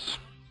as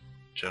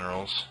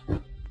generals.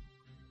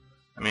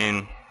 I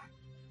mean,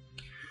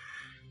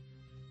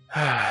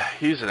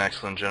 he's an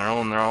excellent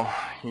general, and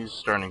he's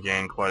starting to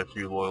gain quite a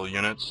few loyal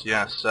units.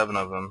 Yeah, 7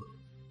 of them.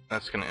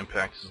 That's going to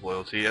impact his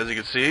loyalty. As you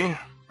can see,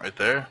 right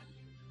there.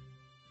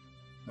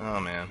 Oh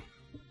man.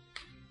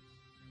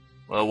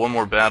 Well, one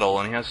more battle,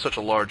 and he has such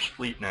a large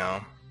fleet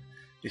now.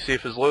 You see,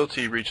 if his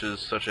loyalty reaches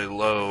such a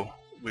low,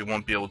 we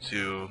won't be able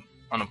to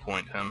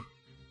unappoint him.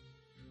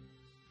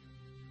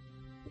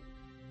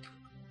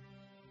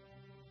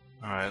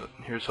 Alright,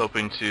 here's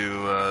hoping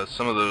to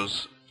some of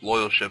those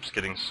loyal ships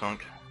getting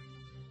sunk.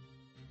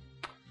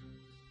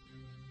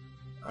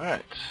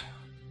 Alright.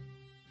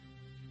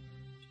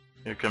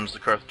 Here comes the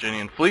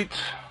Carthaginian fleet.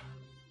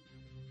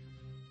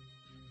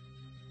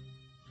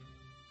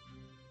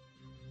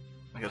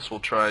 I guess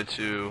we'll try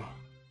to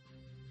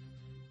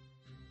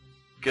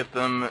get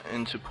them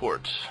into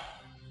port.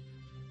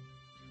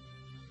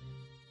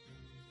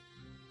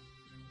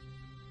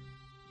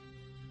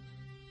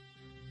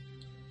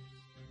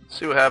 Let's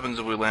see what happens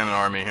if we land an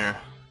army here.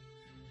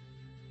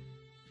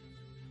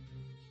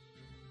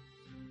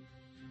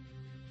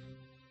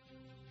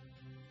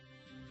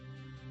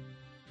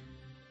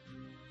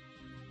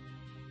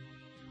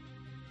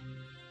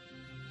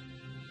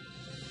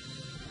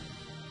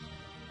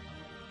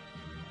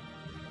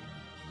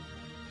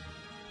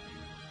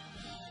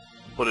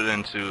 Put it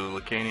into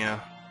Lucania.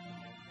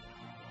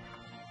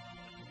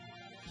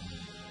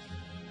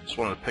 Just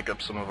wanted to pick up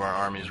some of our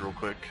armies real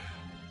quick.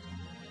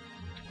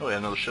 Oh, we had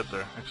another ship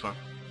there. Excellent.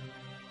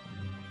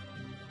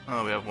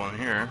 Oh, we have one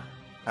here.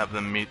 Have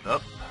them meet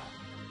up.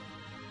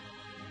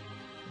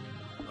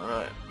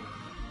 Alright.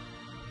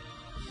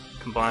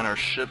 Combine our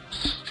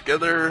ships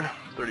together.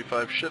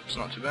 35 ships,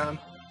 not too bad.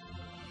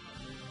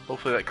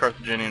 Hopefully that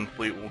Carthaginian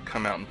fleet will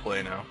come out and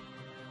play now.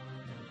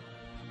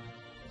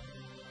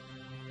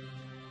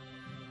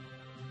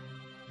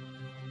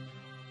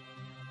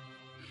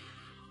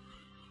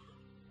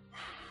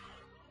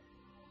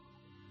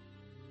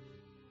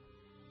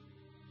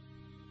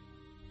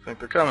 I think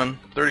they're coming.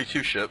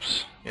 32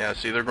 ships. Yeah,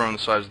 see, they're growing the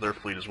size of their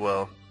fleet as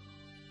well.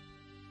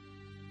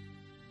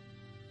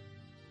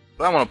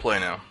 But I want to play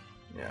now.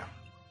 Yeah.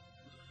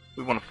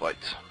 We want to fight.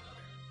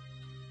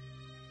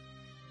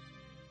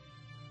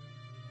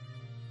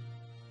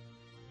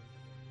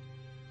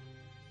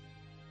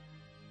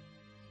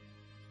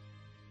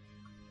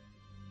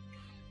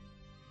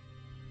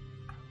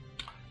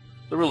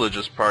 The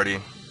religious party.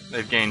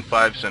 They've gained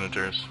 5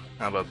 senators.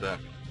 How about that?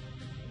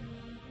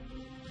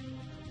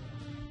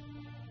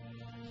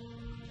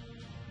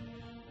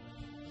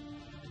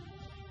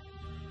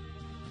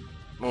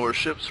 More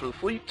ships for the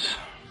fleet.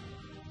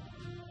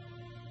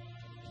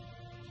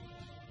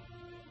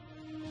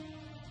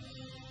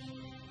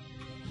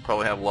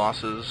 Probably have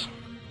losses.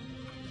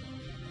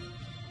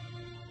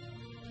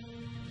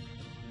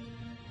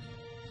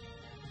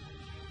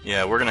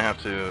 Yeah, we're gonna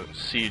have to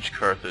siege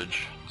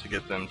Carthage to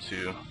get them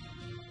to...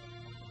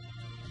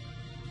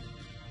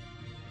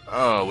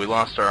 Oh, we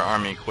lost our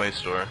army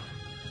quaestor.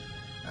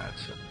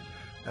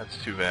 That's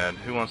too bad.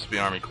 Who wants to be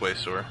army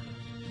quaestor?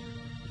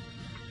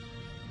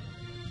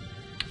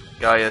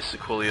 Gaius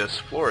Aquilius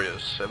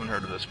Florius. Haven't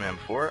heard of this man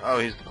before. Oh,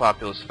 he's the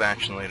populist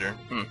faction leader.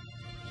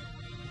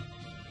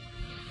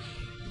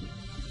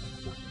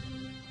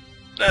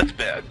 That's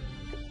bad.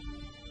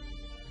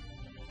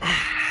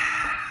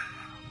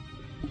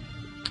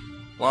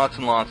 Lots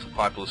and lots of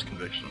populist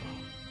conviction.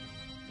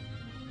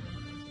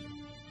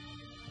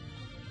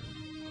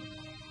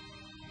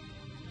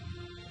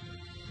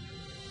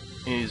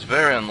 He's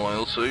very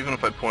unloyal, so even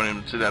if I point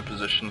him to that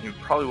position, he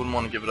probably wouldn't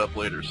want to give it up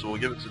later, so we'll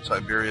give it to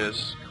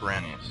Tiberius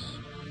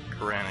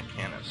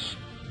Caranicanus.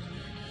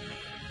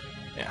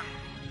 Yeah.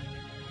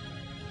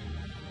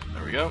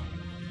 There we go.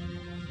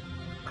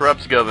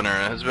 Corrupt governor.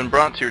 It has been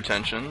brought to your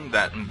attention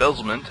that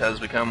embezzlement has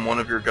become one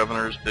of your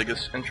governor's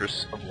biggest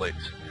interests of late.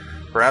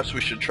 Perhaps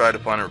we should try to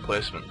find a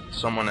replacement,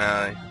 someone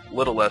a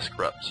little less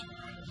corrupt.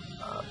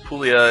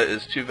 Puglia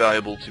is too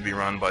valuable to be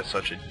run by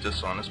such a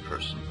dishonest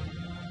person.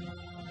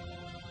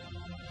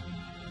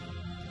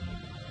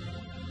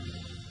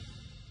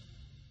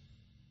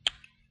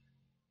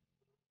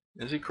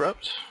 Is he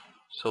corrupt?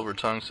 Silver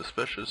tongue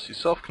suspicious. He's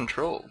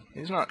self-controlled.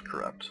 He's not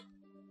corrupt.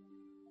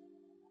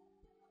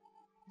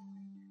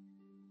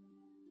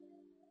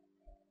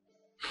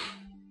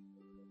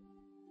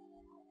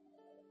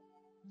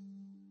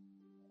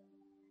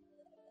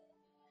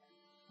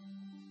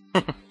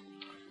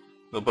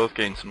 They'll both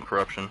gain some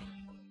corruption.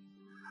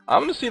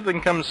 I'm gonna see if they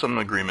can come to some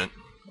agreement.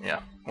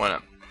 Yeah, why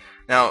not?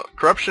 Now,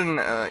 corruption,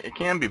 it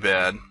can be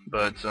bad,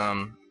 but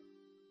I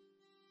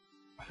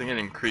think it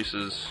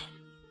increases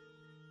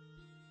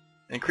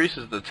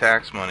the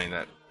tax money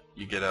that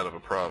you get out of a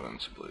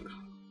province, I believe.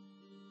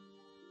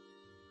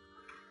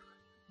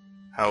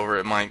 However,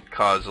 it might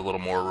cause a little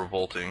more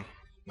revolting,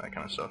 that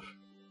kind of stuff.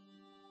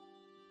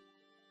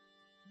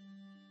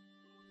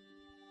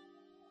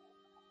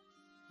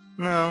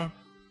 No,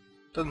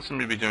 doesn't seem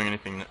to be doing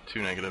anything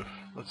too negative.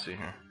 Let's see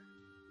here.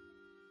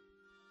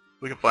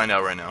 We can find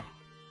out right now.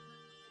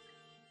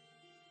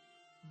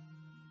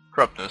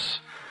 Corruptness.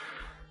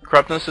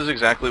 Corruptness is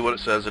exactly what it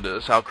says it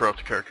is, how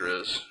corrupt a character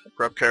is. A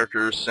corrupt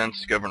character sent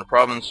to govern a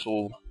province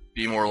will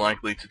be more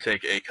likely to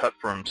take a cut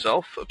for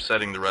himself,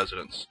 upsetting the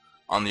residents.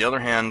 On the other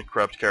hand,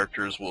 corrupt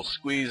characters will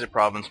squeeze a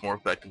province more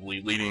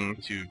effectively, leading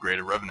to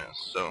greater revenues.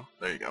 So,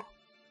 there you go.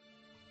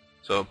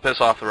 So, piss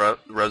off the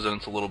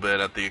residents a little bit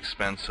at the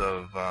expense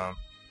of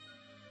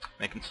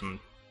making some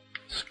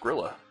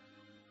Skrilla.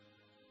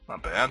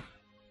 Not bad.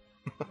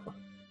 I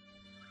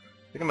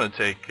think I'm going to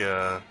take...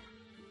 I'm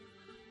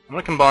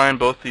going to combine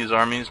both these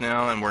armies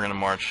now, and we're going to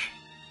march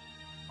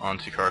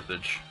onto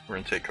Carthage. We're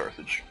going to take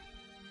Carthage.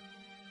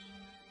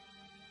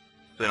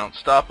 If they don't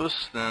stop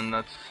us, then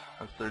that's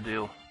their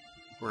deal.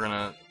 We're going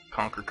to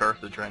conquer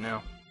Carthage right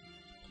now.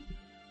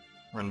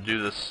 We're going to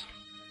do this.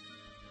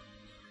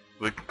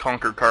 If we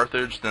conquer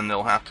Carthage, then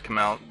they'll have to come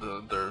out,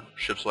 their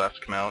ships will have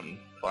to come out and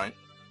fight.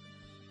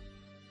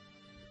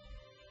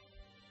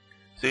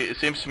 See, it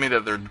seems to me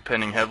that they're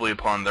depending heavily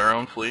upon their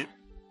own fleet,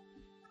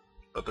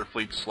 but their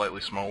fleet's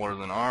slightly smaller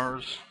than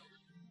ours.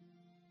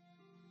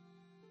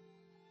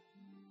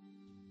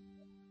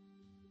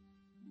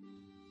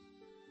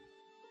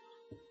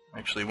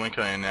 Actually, when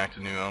can I enact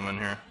a new omen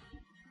here?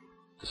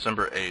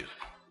 December 8th.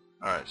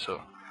 Alright,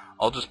 so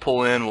I'll just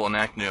pull in, we'll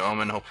enact a new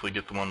omen, hopefully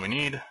get the one we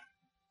need,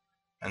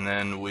 and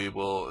then we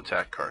will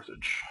attack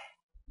Carthage.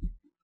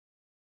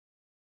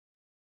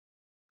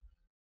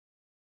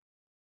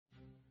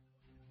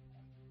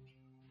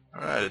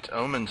 Alright, it's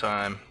omen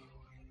time.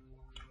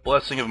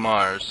 Blessing of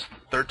Mars.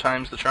 Third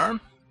time's the charm?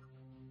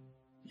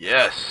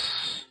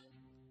 Yes!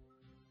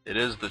 It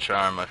is the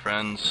charm, my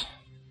friends.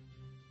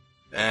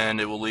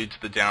 And it will lead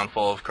to the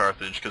downfall of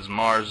Carthage, because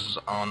Mars is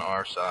on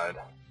our side.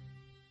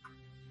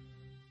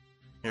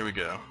 Here we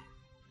go.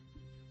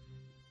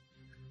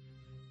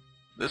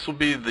 This will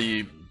be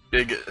the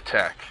big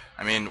attack.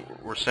 I mean,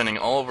 we're sending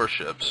all of our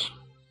ships,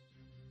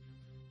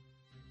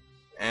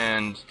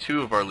 and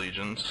 2 of our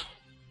legions.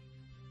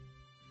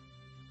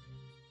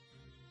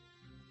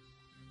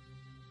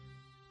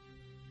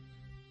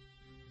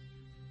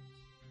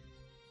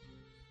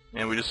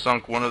 And we just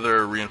sunk one of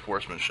their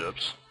reinforcement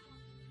ships.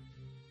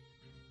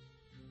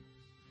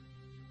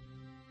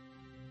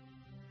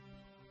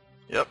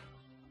 Yep.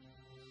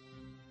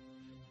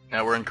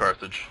 Now we're in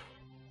Carthage.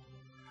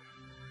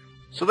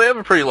 So they have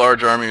a pretty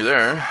large army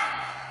there.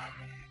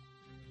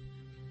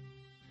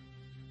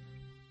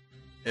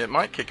 It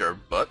might kick our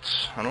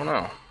butts. I don't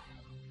know.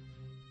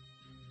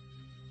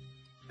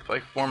 If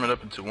I form it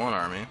up into one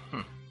army.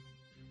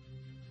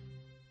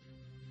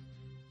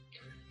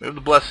 We have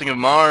the Blessing of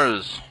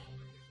Mars.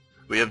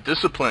 We have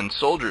disciplined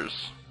soldiers.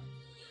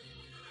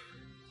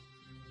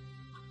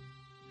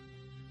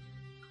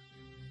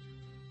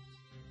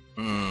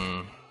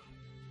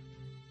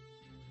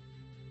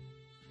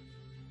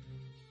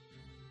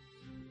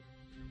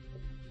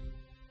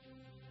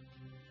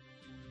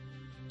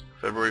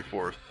 February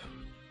 4th.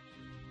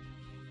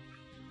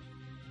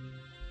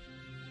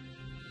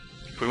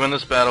 If we win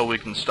this battle, we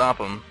can stop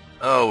them.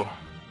 Oh,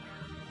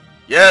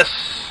 yes,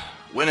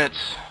 win it.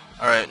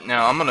 All right,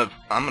 now I'm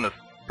gonna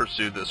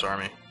pursue this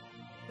army.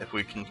 If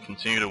we can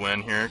continue to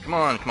win here, come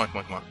on, come on, come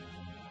on, come on.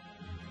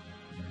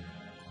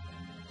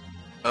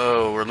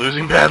 Oh, we're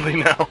losing badly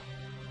now.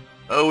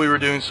 Oh, we were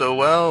doing so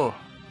well.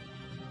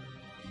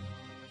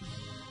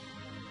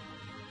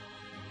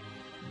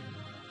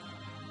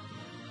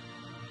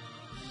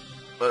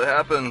 What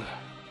happened?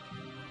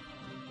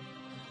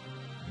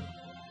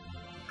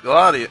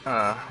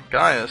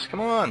 Gaius, come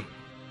on.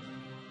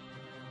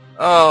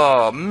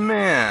 Oh,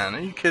 man, are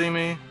you kidding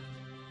me?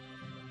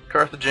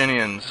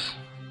 Carthaginians.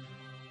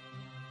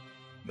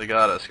 They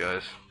got us,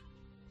 guys.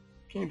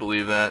 Can you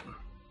believe that?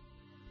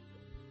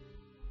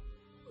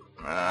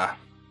 Now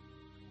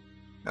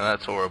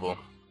that's horrible.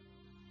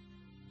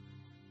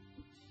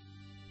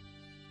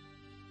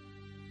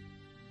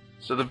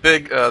 So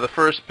the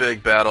first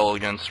big battle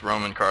against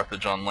Rome and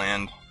Carthage on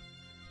land,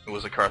 it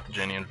was a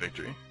Carthaginian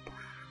victory.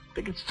 I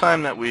think it's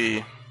time that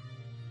we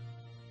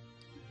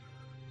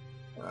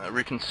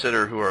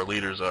reconsider who our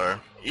leaders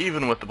are,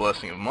 even with the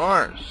Blessing of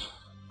Mars.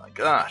 My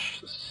gosh,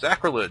 this is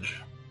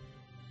sacrilege.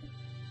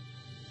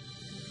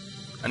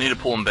 I need to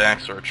pull them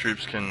back so our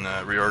troops can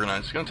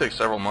reorganize. It's going to take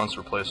several months to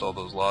replace all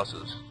those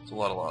losses. It's a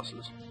lot of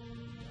losses.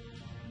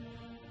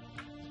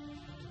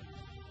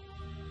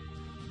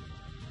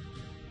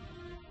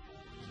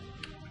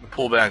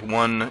 Pull back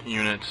one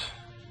unit.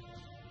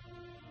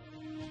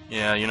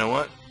 Yeah, you know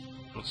what?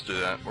 let's do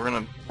that. We're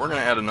gonna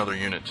add another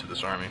unit to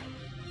this army.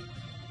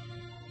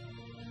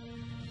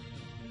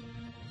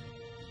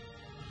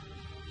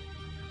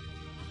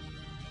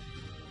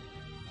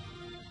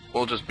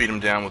 We'll just beat him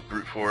down with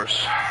brute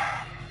force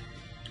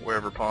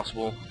wherever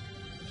possible.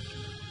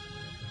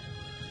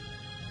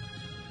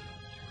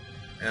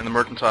 And the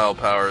mercantile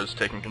power is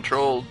taking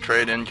control,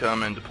 trade,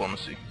 income, and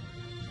diplomacy.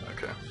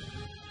 Okay.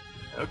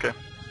 Okay.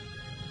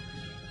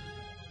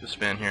 This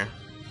man here.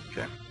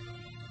 Okay.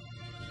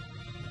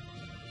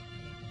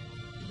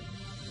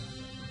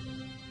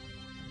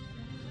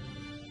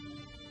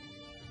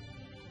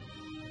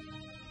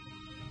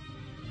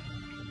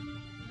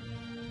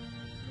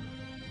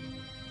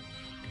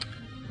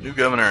 New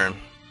governor.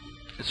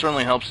 It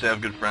certainly helps to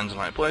have good friends in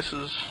high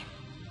places.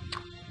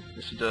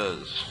 Yes, it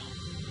does.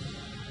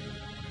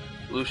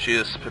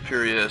 Lucius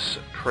Papirius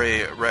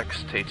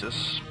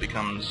Praerextatus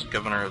becomes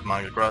governor of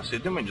Magna Graecia.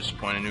 Didn't we just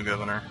appoint a new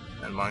governor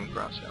in Magna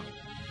Graecia?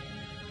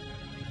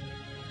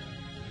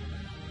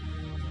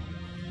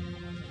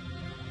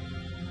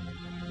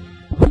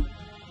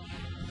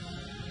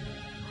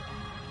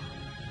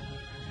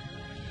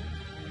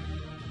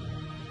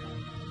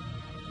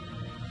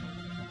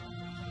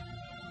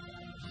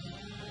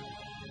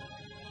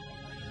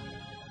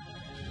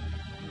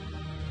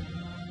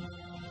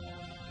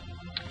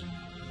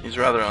 He's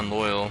rather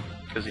unloyal,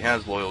 because he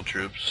has loyal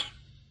troops.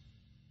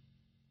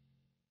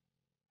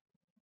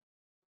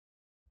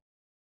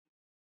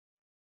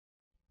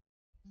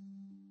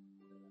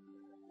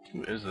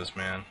 Who is this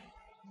man?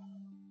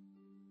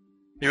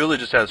 He really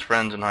just has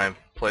friends in high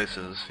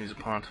places. He's a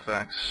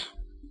pontifex.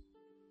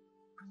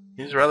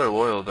 He's rather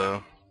loyal,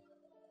 though.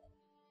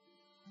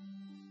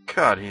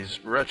 God, he's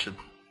wretched.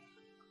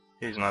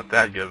 He's not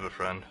that good of a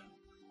friend.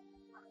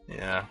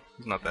 Yeah,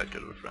 he's not that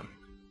good of a friend.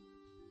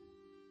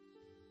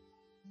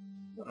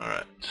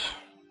 Alright.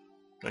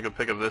 I'm gonna go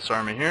pick up this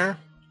army here.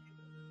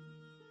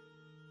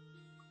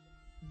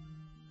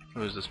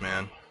 Who is this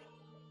man?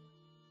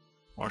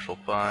 Marshal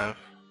 5.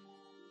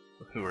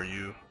 Who are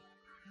you?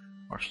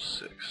 Marshal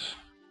 6.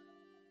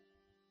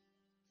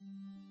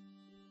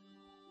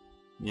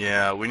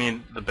 Yeah, we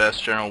need the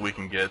best general we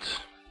can get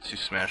to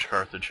smash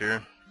Carthage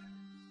here.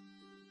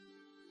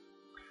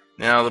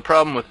 Now, the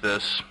problem with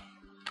this,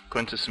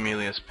 Quintus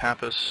Aemilius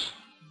Pappus,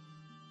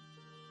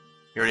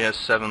 he already has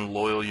 7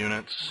 loyal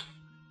units.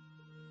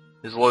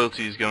 His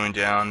loyalty is going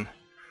down.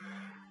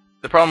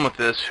 The problem with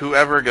this,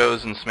 whoever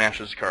goes and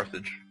smashes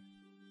Carthage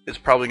is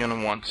probably going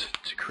to want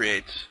to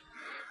create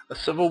a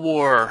civil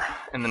war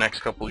in the next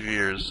couple of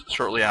years,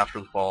 shortly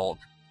after the fall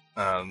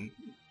of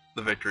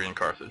the victory in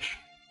Carthage.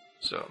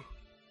 So,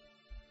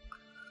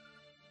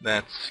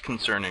 that's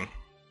concerning.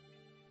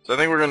 So I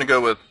think we're going to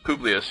go with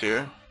Publius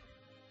here.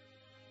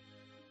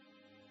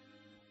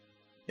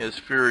 He has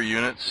fewer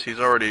units.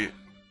 He's already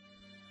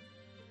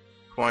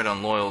quite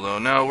unloyal, though.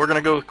 No, we're going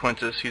to go with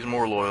Quintus. He's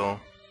more loyal.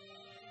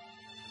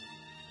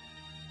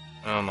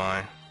 Oh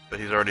my. But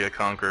he's already a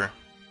conqueror.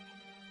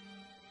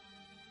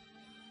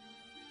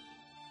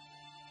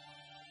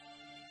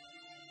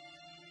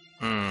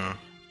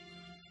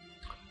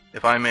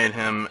 If I made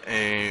him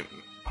a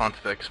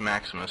Pontifex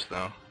Maximus,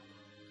 though.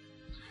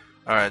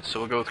 Alright, so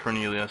we'll go with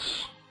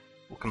Cornelius.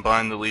 We'll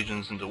combine the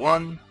legions into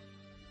one.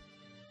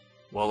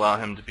 We'll allow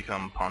him to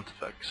become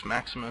Pontifex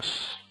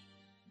Maximus.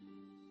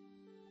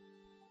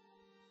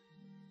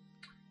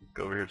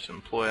 Go over here to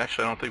employ.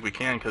 Actually, I don't think we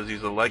can because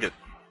he's a legate.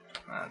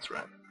 That's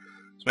right.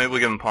 So maybe we'll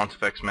give him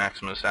Pontifex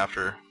Maximus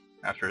after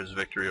his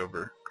victory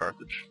over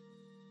Carthage.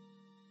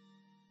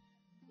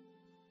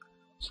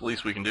 It's the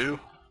least we can do.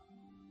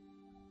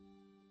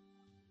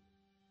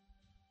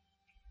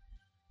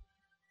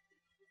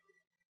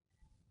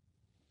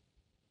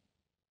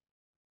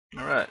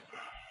 Alright.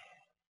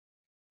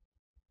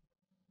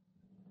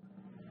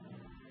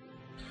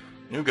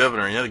 New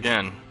governor yet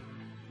again.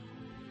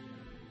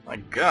 My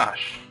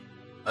gosh.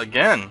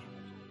 Again.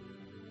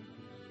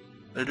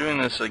 They're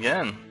doing this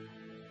again.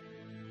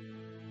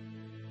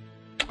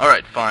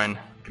 Alright, fine.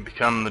 You can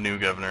become the new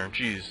governor.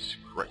 Jesus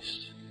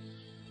Christ.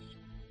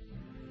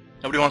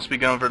 Nobody wants to be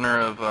governor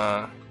of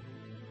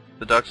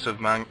the Ducks of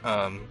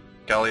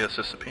Gallia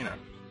Cisalpina.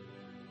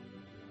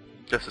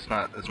 Guess it's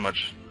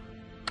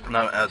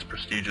not as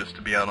prestigious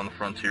to be out on the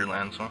frontier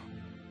lands, huh?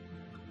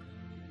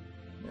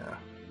 Yeah.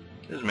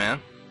 Here's a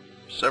man.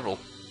 Several.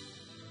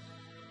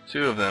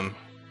 2 of them.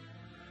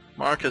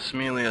 Marcus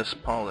Aemilius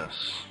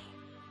Paulus.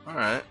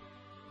 Alright.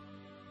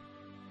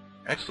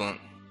 Excellent.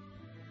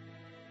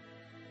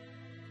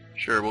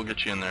 Sure, we'll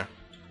get you in there.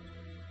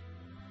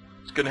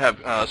 It's good to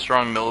have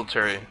strong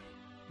military,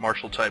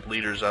 martial type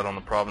leaders out on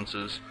the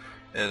provinces.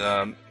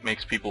 It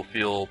makes people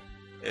feel,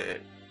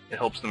 it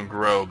helps them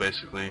grow,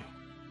 basically,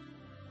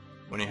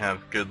 when you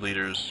have good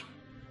leaders.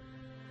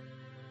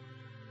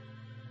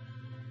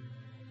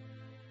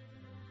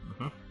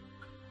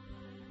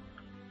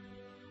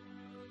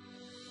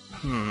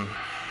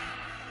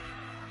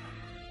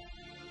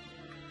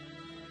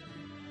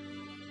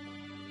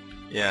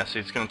 Yeah, see,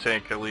 it's going to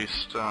take at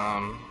least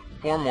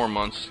 4 more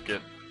months to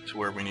get to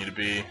where we need to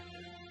be,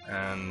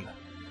 and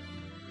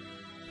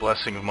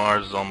Blessing of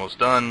Mars is almost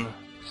done.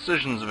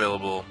 Decisions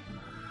available.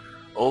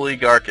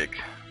 Oligarchic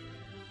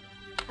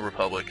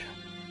Republic.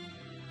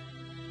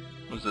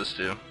 What does this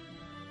do?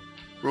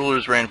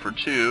 Rulers reign for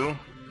 2,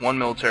 1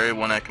 military,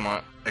 1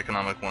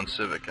 economic, 1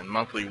 civic, and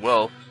monthly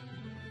wealth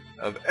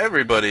of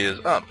everybody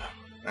is up.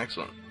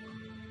 Excellent.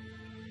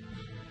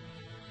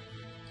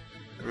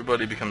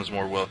 Everybody becomes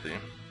more wealthy.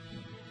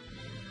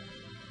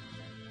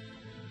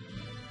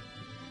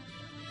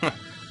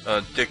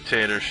 A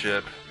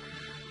dictatorship.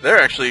 They're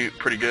actually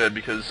pretty good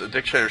because a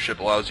dictatorship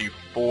allows you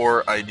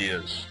 4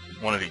 ideas,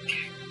 1 of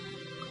each.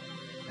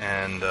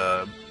 And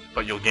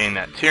but you'll gain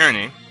that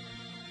tyranny.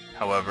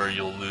 However,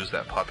 you'll lose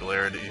that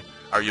popularity,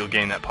 or you'll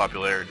gain that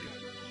popularity.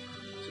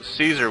 So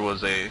Caesar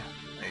was a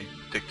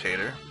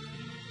dictator,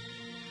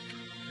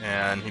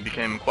 and he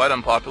became quite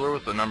unpopular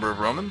with a number of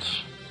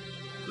Romans,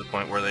 to the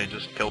point where they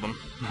just killed him.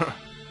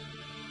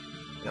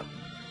 Yep.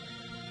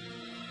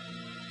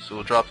 So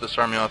we'll drop this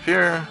army off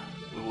here.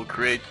 We will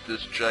create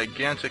this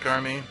gigantic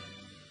army.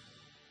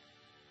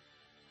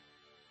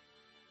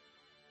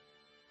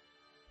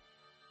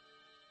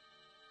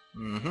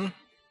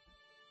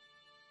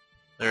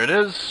 There it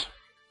is.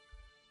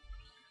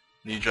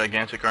 The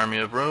gigantic army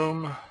of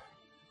Rome.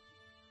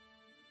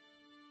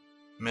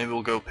 Maybe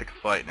we'll go pick a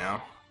fight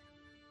now.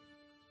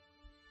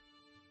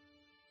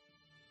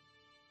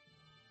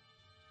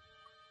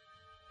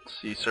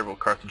 See several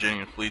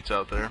Carthaginian fleets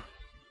out there.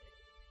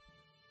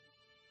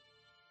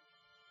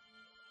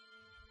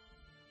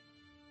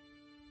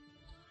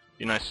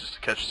 Be nice just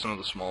to catch some of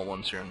the small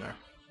ones here and there.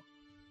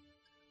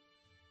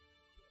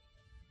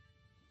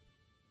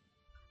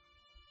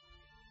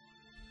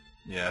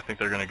 Yeah, I think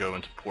they're gonna go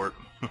into port.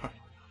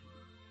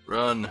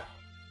 Run!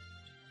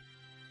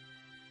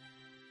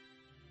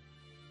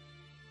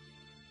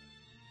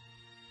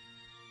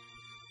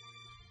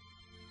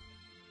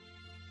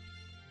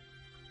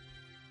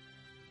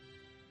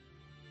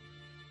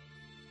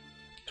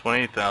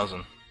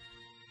 $28,000.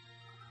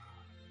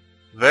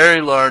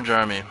 Very large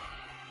army.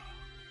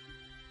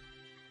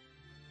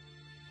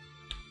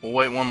 We'll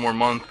wait 1 more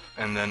month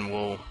and then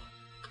we'll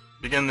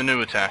begin the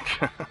new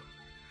attack.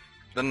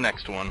 The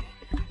next one.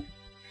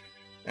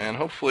 And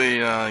hopefully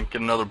get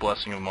another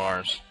blessing of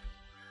Mars.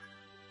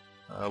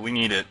 We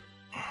need it.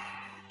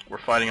 We're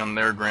fighting on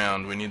their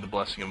ground. We need the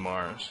blessing of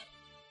Mars.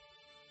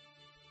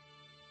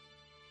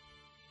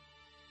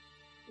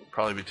 We'll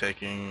probably be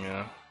taking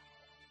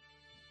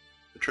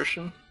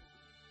attrition.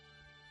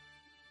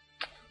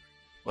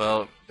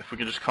 Well, if we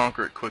could just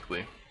conquer it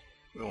quickly,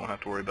 we won't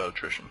have to worry about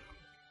attrition.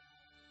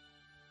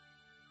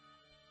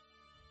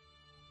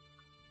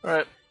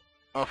 Alright,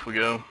 off we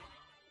go.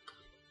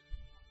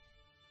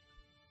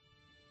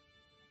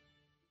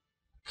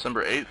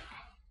 December 8th.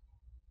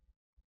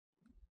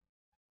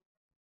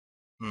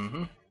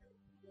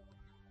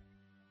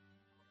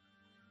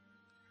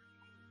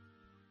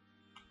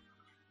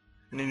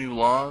 Any new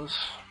laws?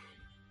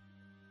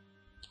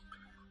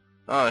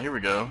 Here we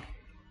go.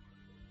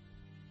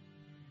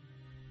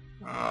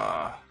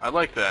 I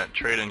like that,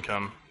 trade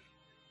income.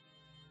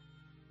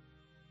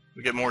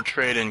 We get more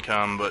trade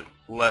income, but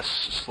less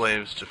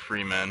slaves to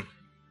free men.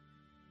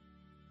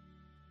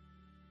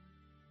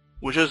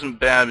 Which isn't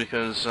bad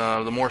because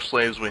the more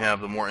slaves we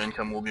have, the more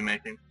income we'll be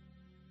making.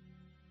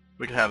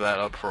 We can have that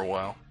up for a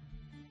while.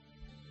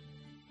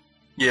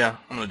 Yeah,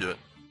 I'm gonna do it.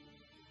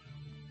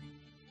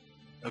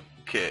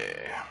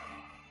 Okay.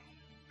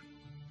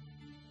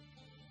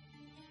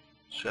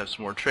 Should have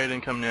some more trade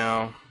income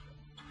now.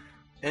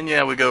 And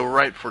yeah, we go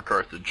right for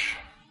Carthage.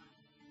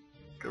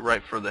 Go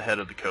right for the head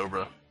of the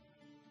Cobra.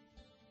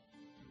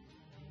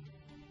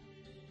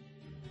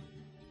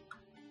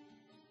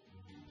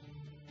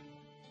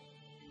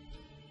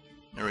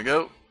 There we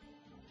go.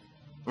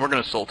 We're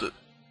gonna assault it.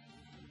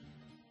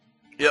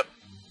 Yep.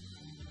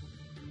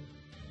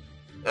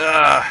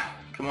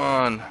 Come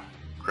on.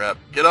 Crap.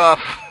 Get off!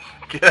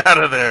 Get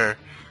out of there!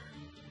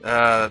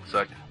 That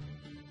sucked.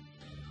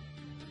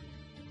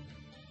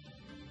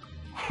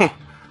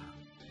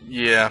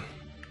 Yeah.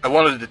 I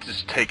wanted to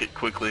just take it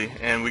quickly,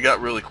 and we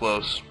got really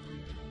close.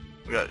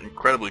 We got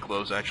incredibly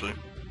close, actually.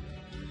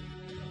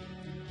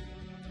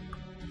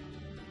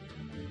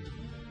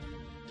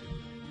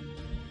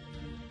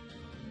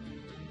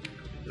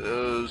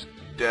 Those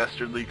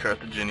dastardly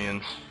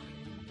Carthaginians.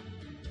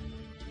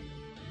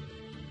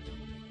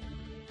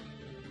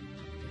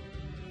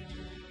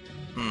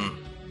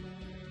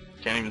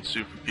 Can't even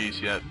sue for peace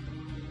yet.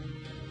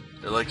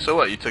 They're like, so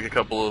what, you took a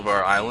couple of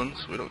our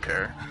islands? We don't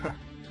care.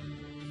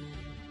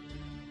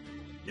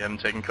 You haven't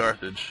taken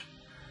Carthage.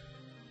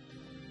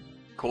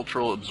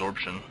 Cultural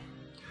absorption.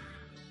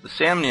 The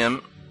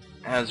Samnium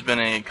has been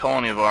a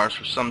colony of ours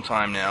for some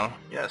time now.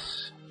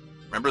 Yes.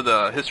 Remember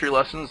the history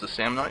lessons, the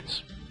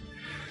Samnites?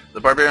 The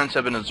barbarians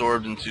have been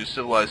absorbed into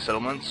civilized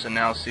settlements and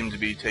now seem to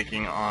be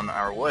taking on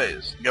our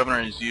ways. The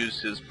governor has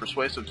used his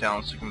persuasive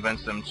talents to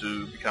convince them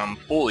to become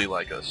fully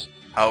like us.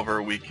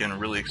 However, we can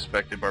really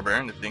expect a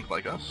barbarian to think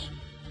like us?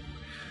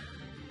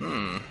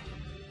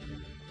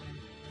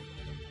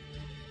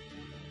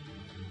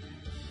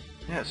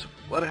 Yes,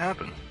 let it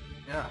happen.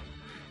 Yeah.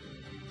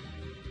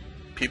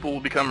 people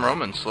will become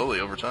Roman slowly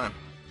over time.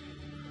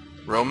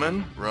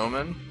 Roman.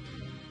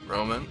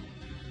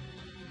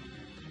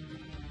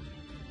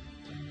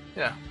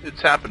 Yeah,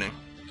 it's happening.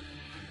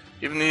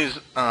 Even these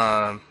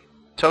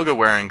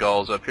toga-wearing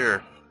Gauls up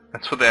here,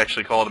 that's what they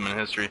actually called them in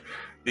history.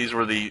 These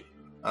were the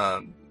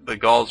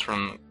Gauls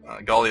from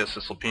Gallia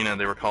Cisalpina.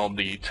 They were called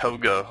the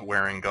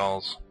toga-wearing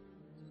Gauls.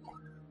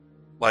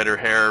 Lighter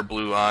hair,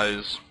 blue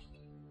eyes,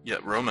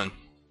 yet Roman.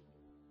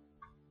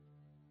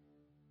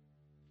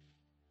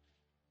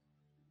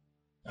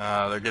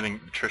 They're getting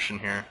attrition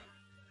here.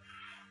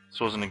 This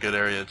wasn't a good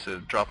area to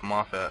drop them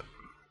off at.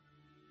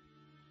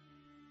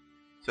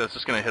 So it's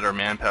just going to hit our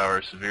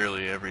manpower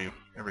severely every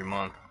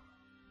month.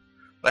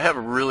 But I have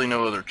really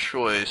no other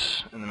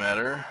choice in the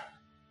matter.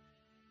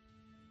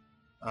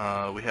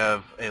 We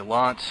have a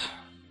lot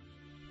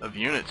of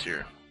units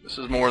here. This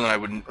is more than I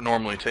would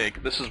normally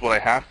take. This is what I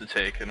have to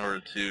take in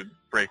order to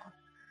break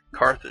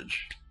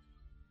Carthage.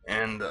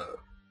 And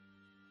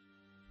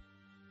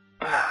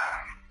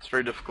it's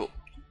very difficult.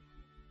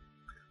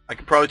 I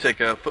could probably take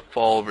a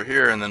footfall over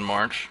here and then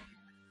march.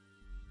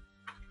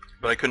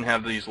 But I couldn't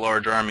have these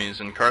large armies,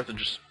 and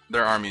Carthage,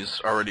 their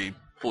armies already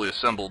fully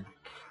assembled.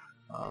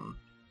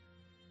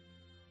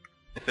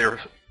 If they were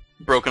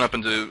broken up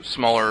into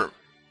smaller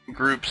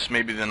groups,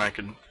 maybe then I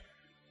could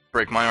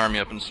break my army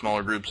up into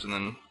smaller groups and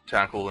then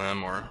tackle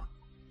them, or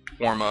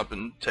form up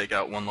and take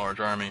out one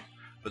large army.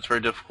 But it's very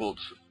difficult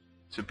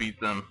to beat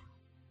them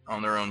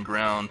on their own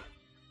ground.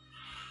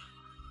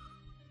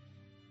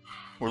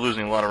 We're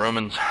losing a lot of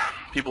Romans.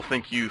 People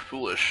think you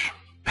foolish.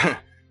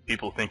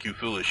 People think you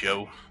foolish,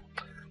 yo.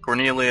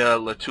 Cornelia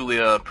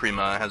Latulia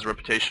Prima has a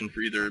reputation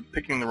for either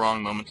picking the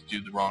wrong moment to do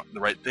the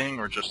right thing,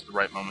 or just the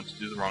right moment to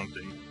do the wrong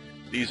thing.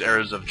 These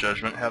errors of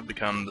judgment have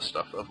become the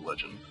stuff of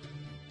legend.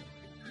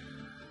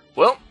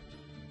 Well,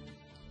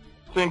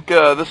 I think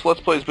this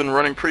Let's Play has been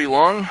running pretty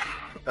long.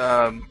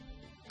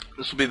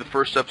 This will be the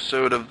first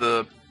episode of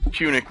the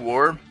Punic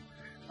War.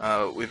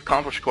 We've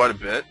accomplished quite a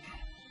bit.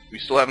 We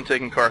still haven't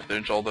taken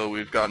Carthage, although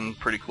we've gotten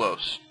pretty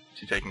close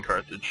to taking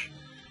Carthage.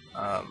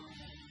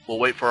 We'll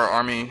wait for our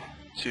army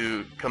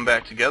to come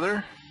back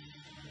together,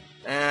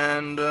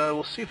 and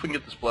we'll see if we can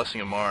get this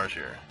Blessing of Mars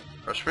here.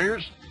 Cross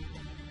fingers?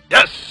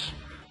 Yes!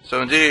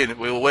 So indeed,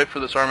 we will wait for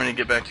this army to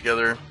get back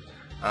together,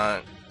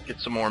 get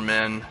some more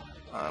men.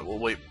 We'll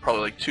wait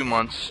probably like 2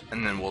 months,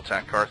 and then we'll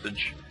attack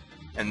Carthage.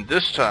 And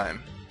this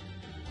time,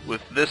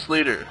 with this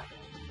leader,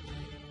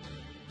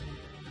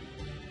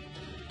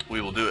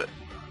 we will do it.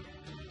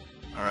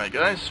 Alright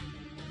guys,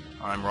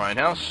 I'm Ryan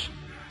House.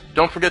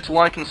 Don't forget to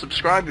like and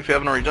subscribe if you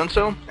haven't already done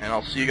so, and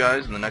I'll see you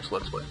guys in the next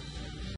Let's Play.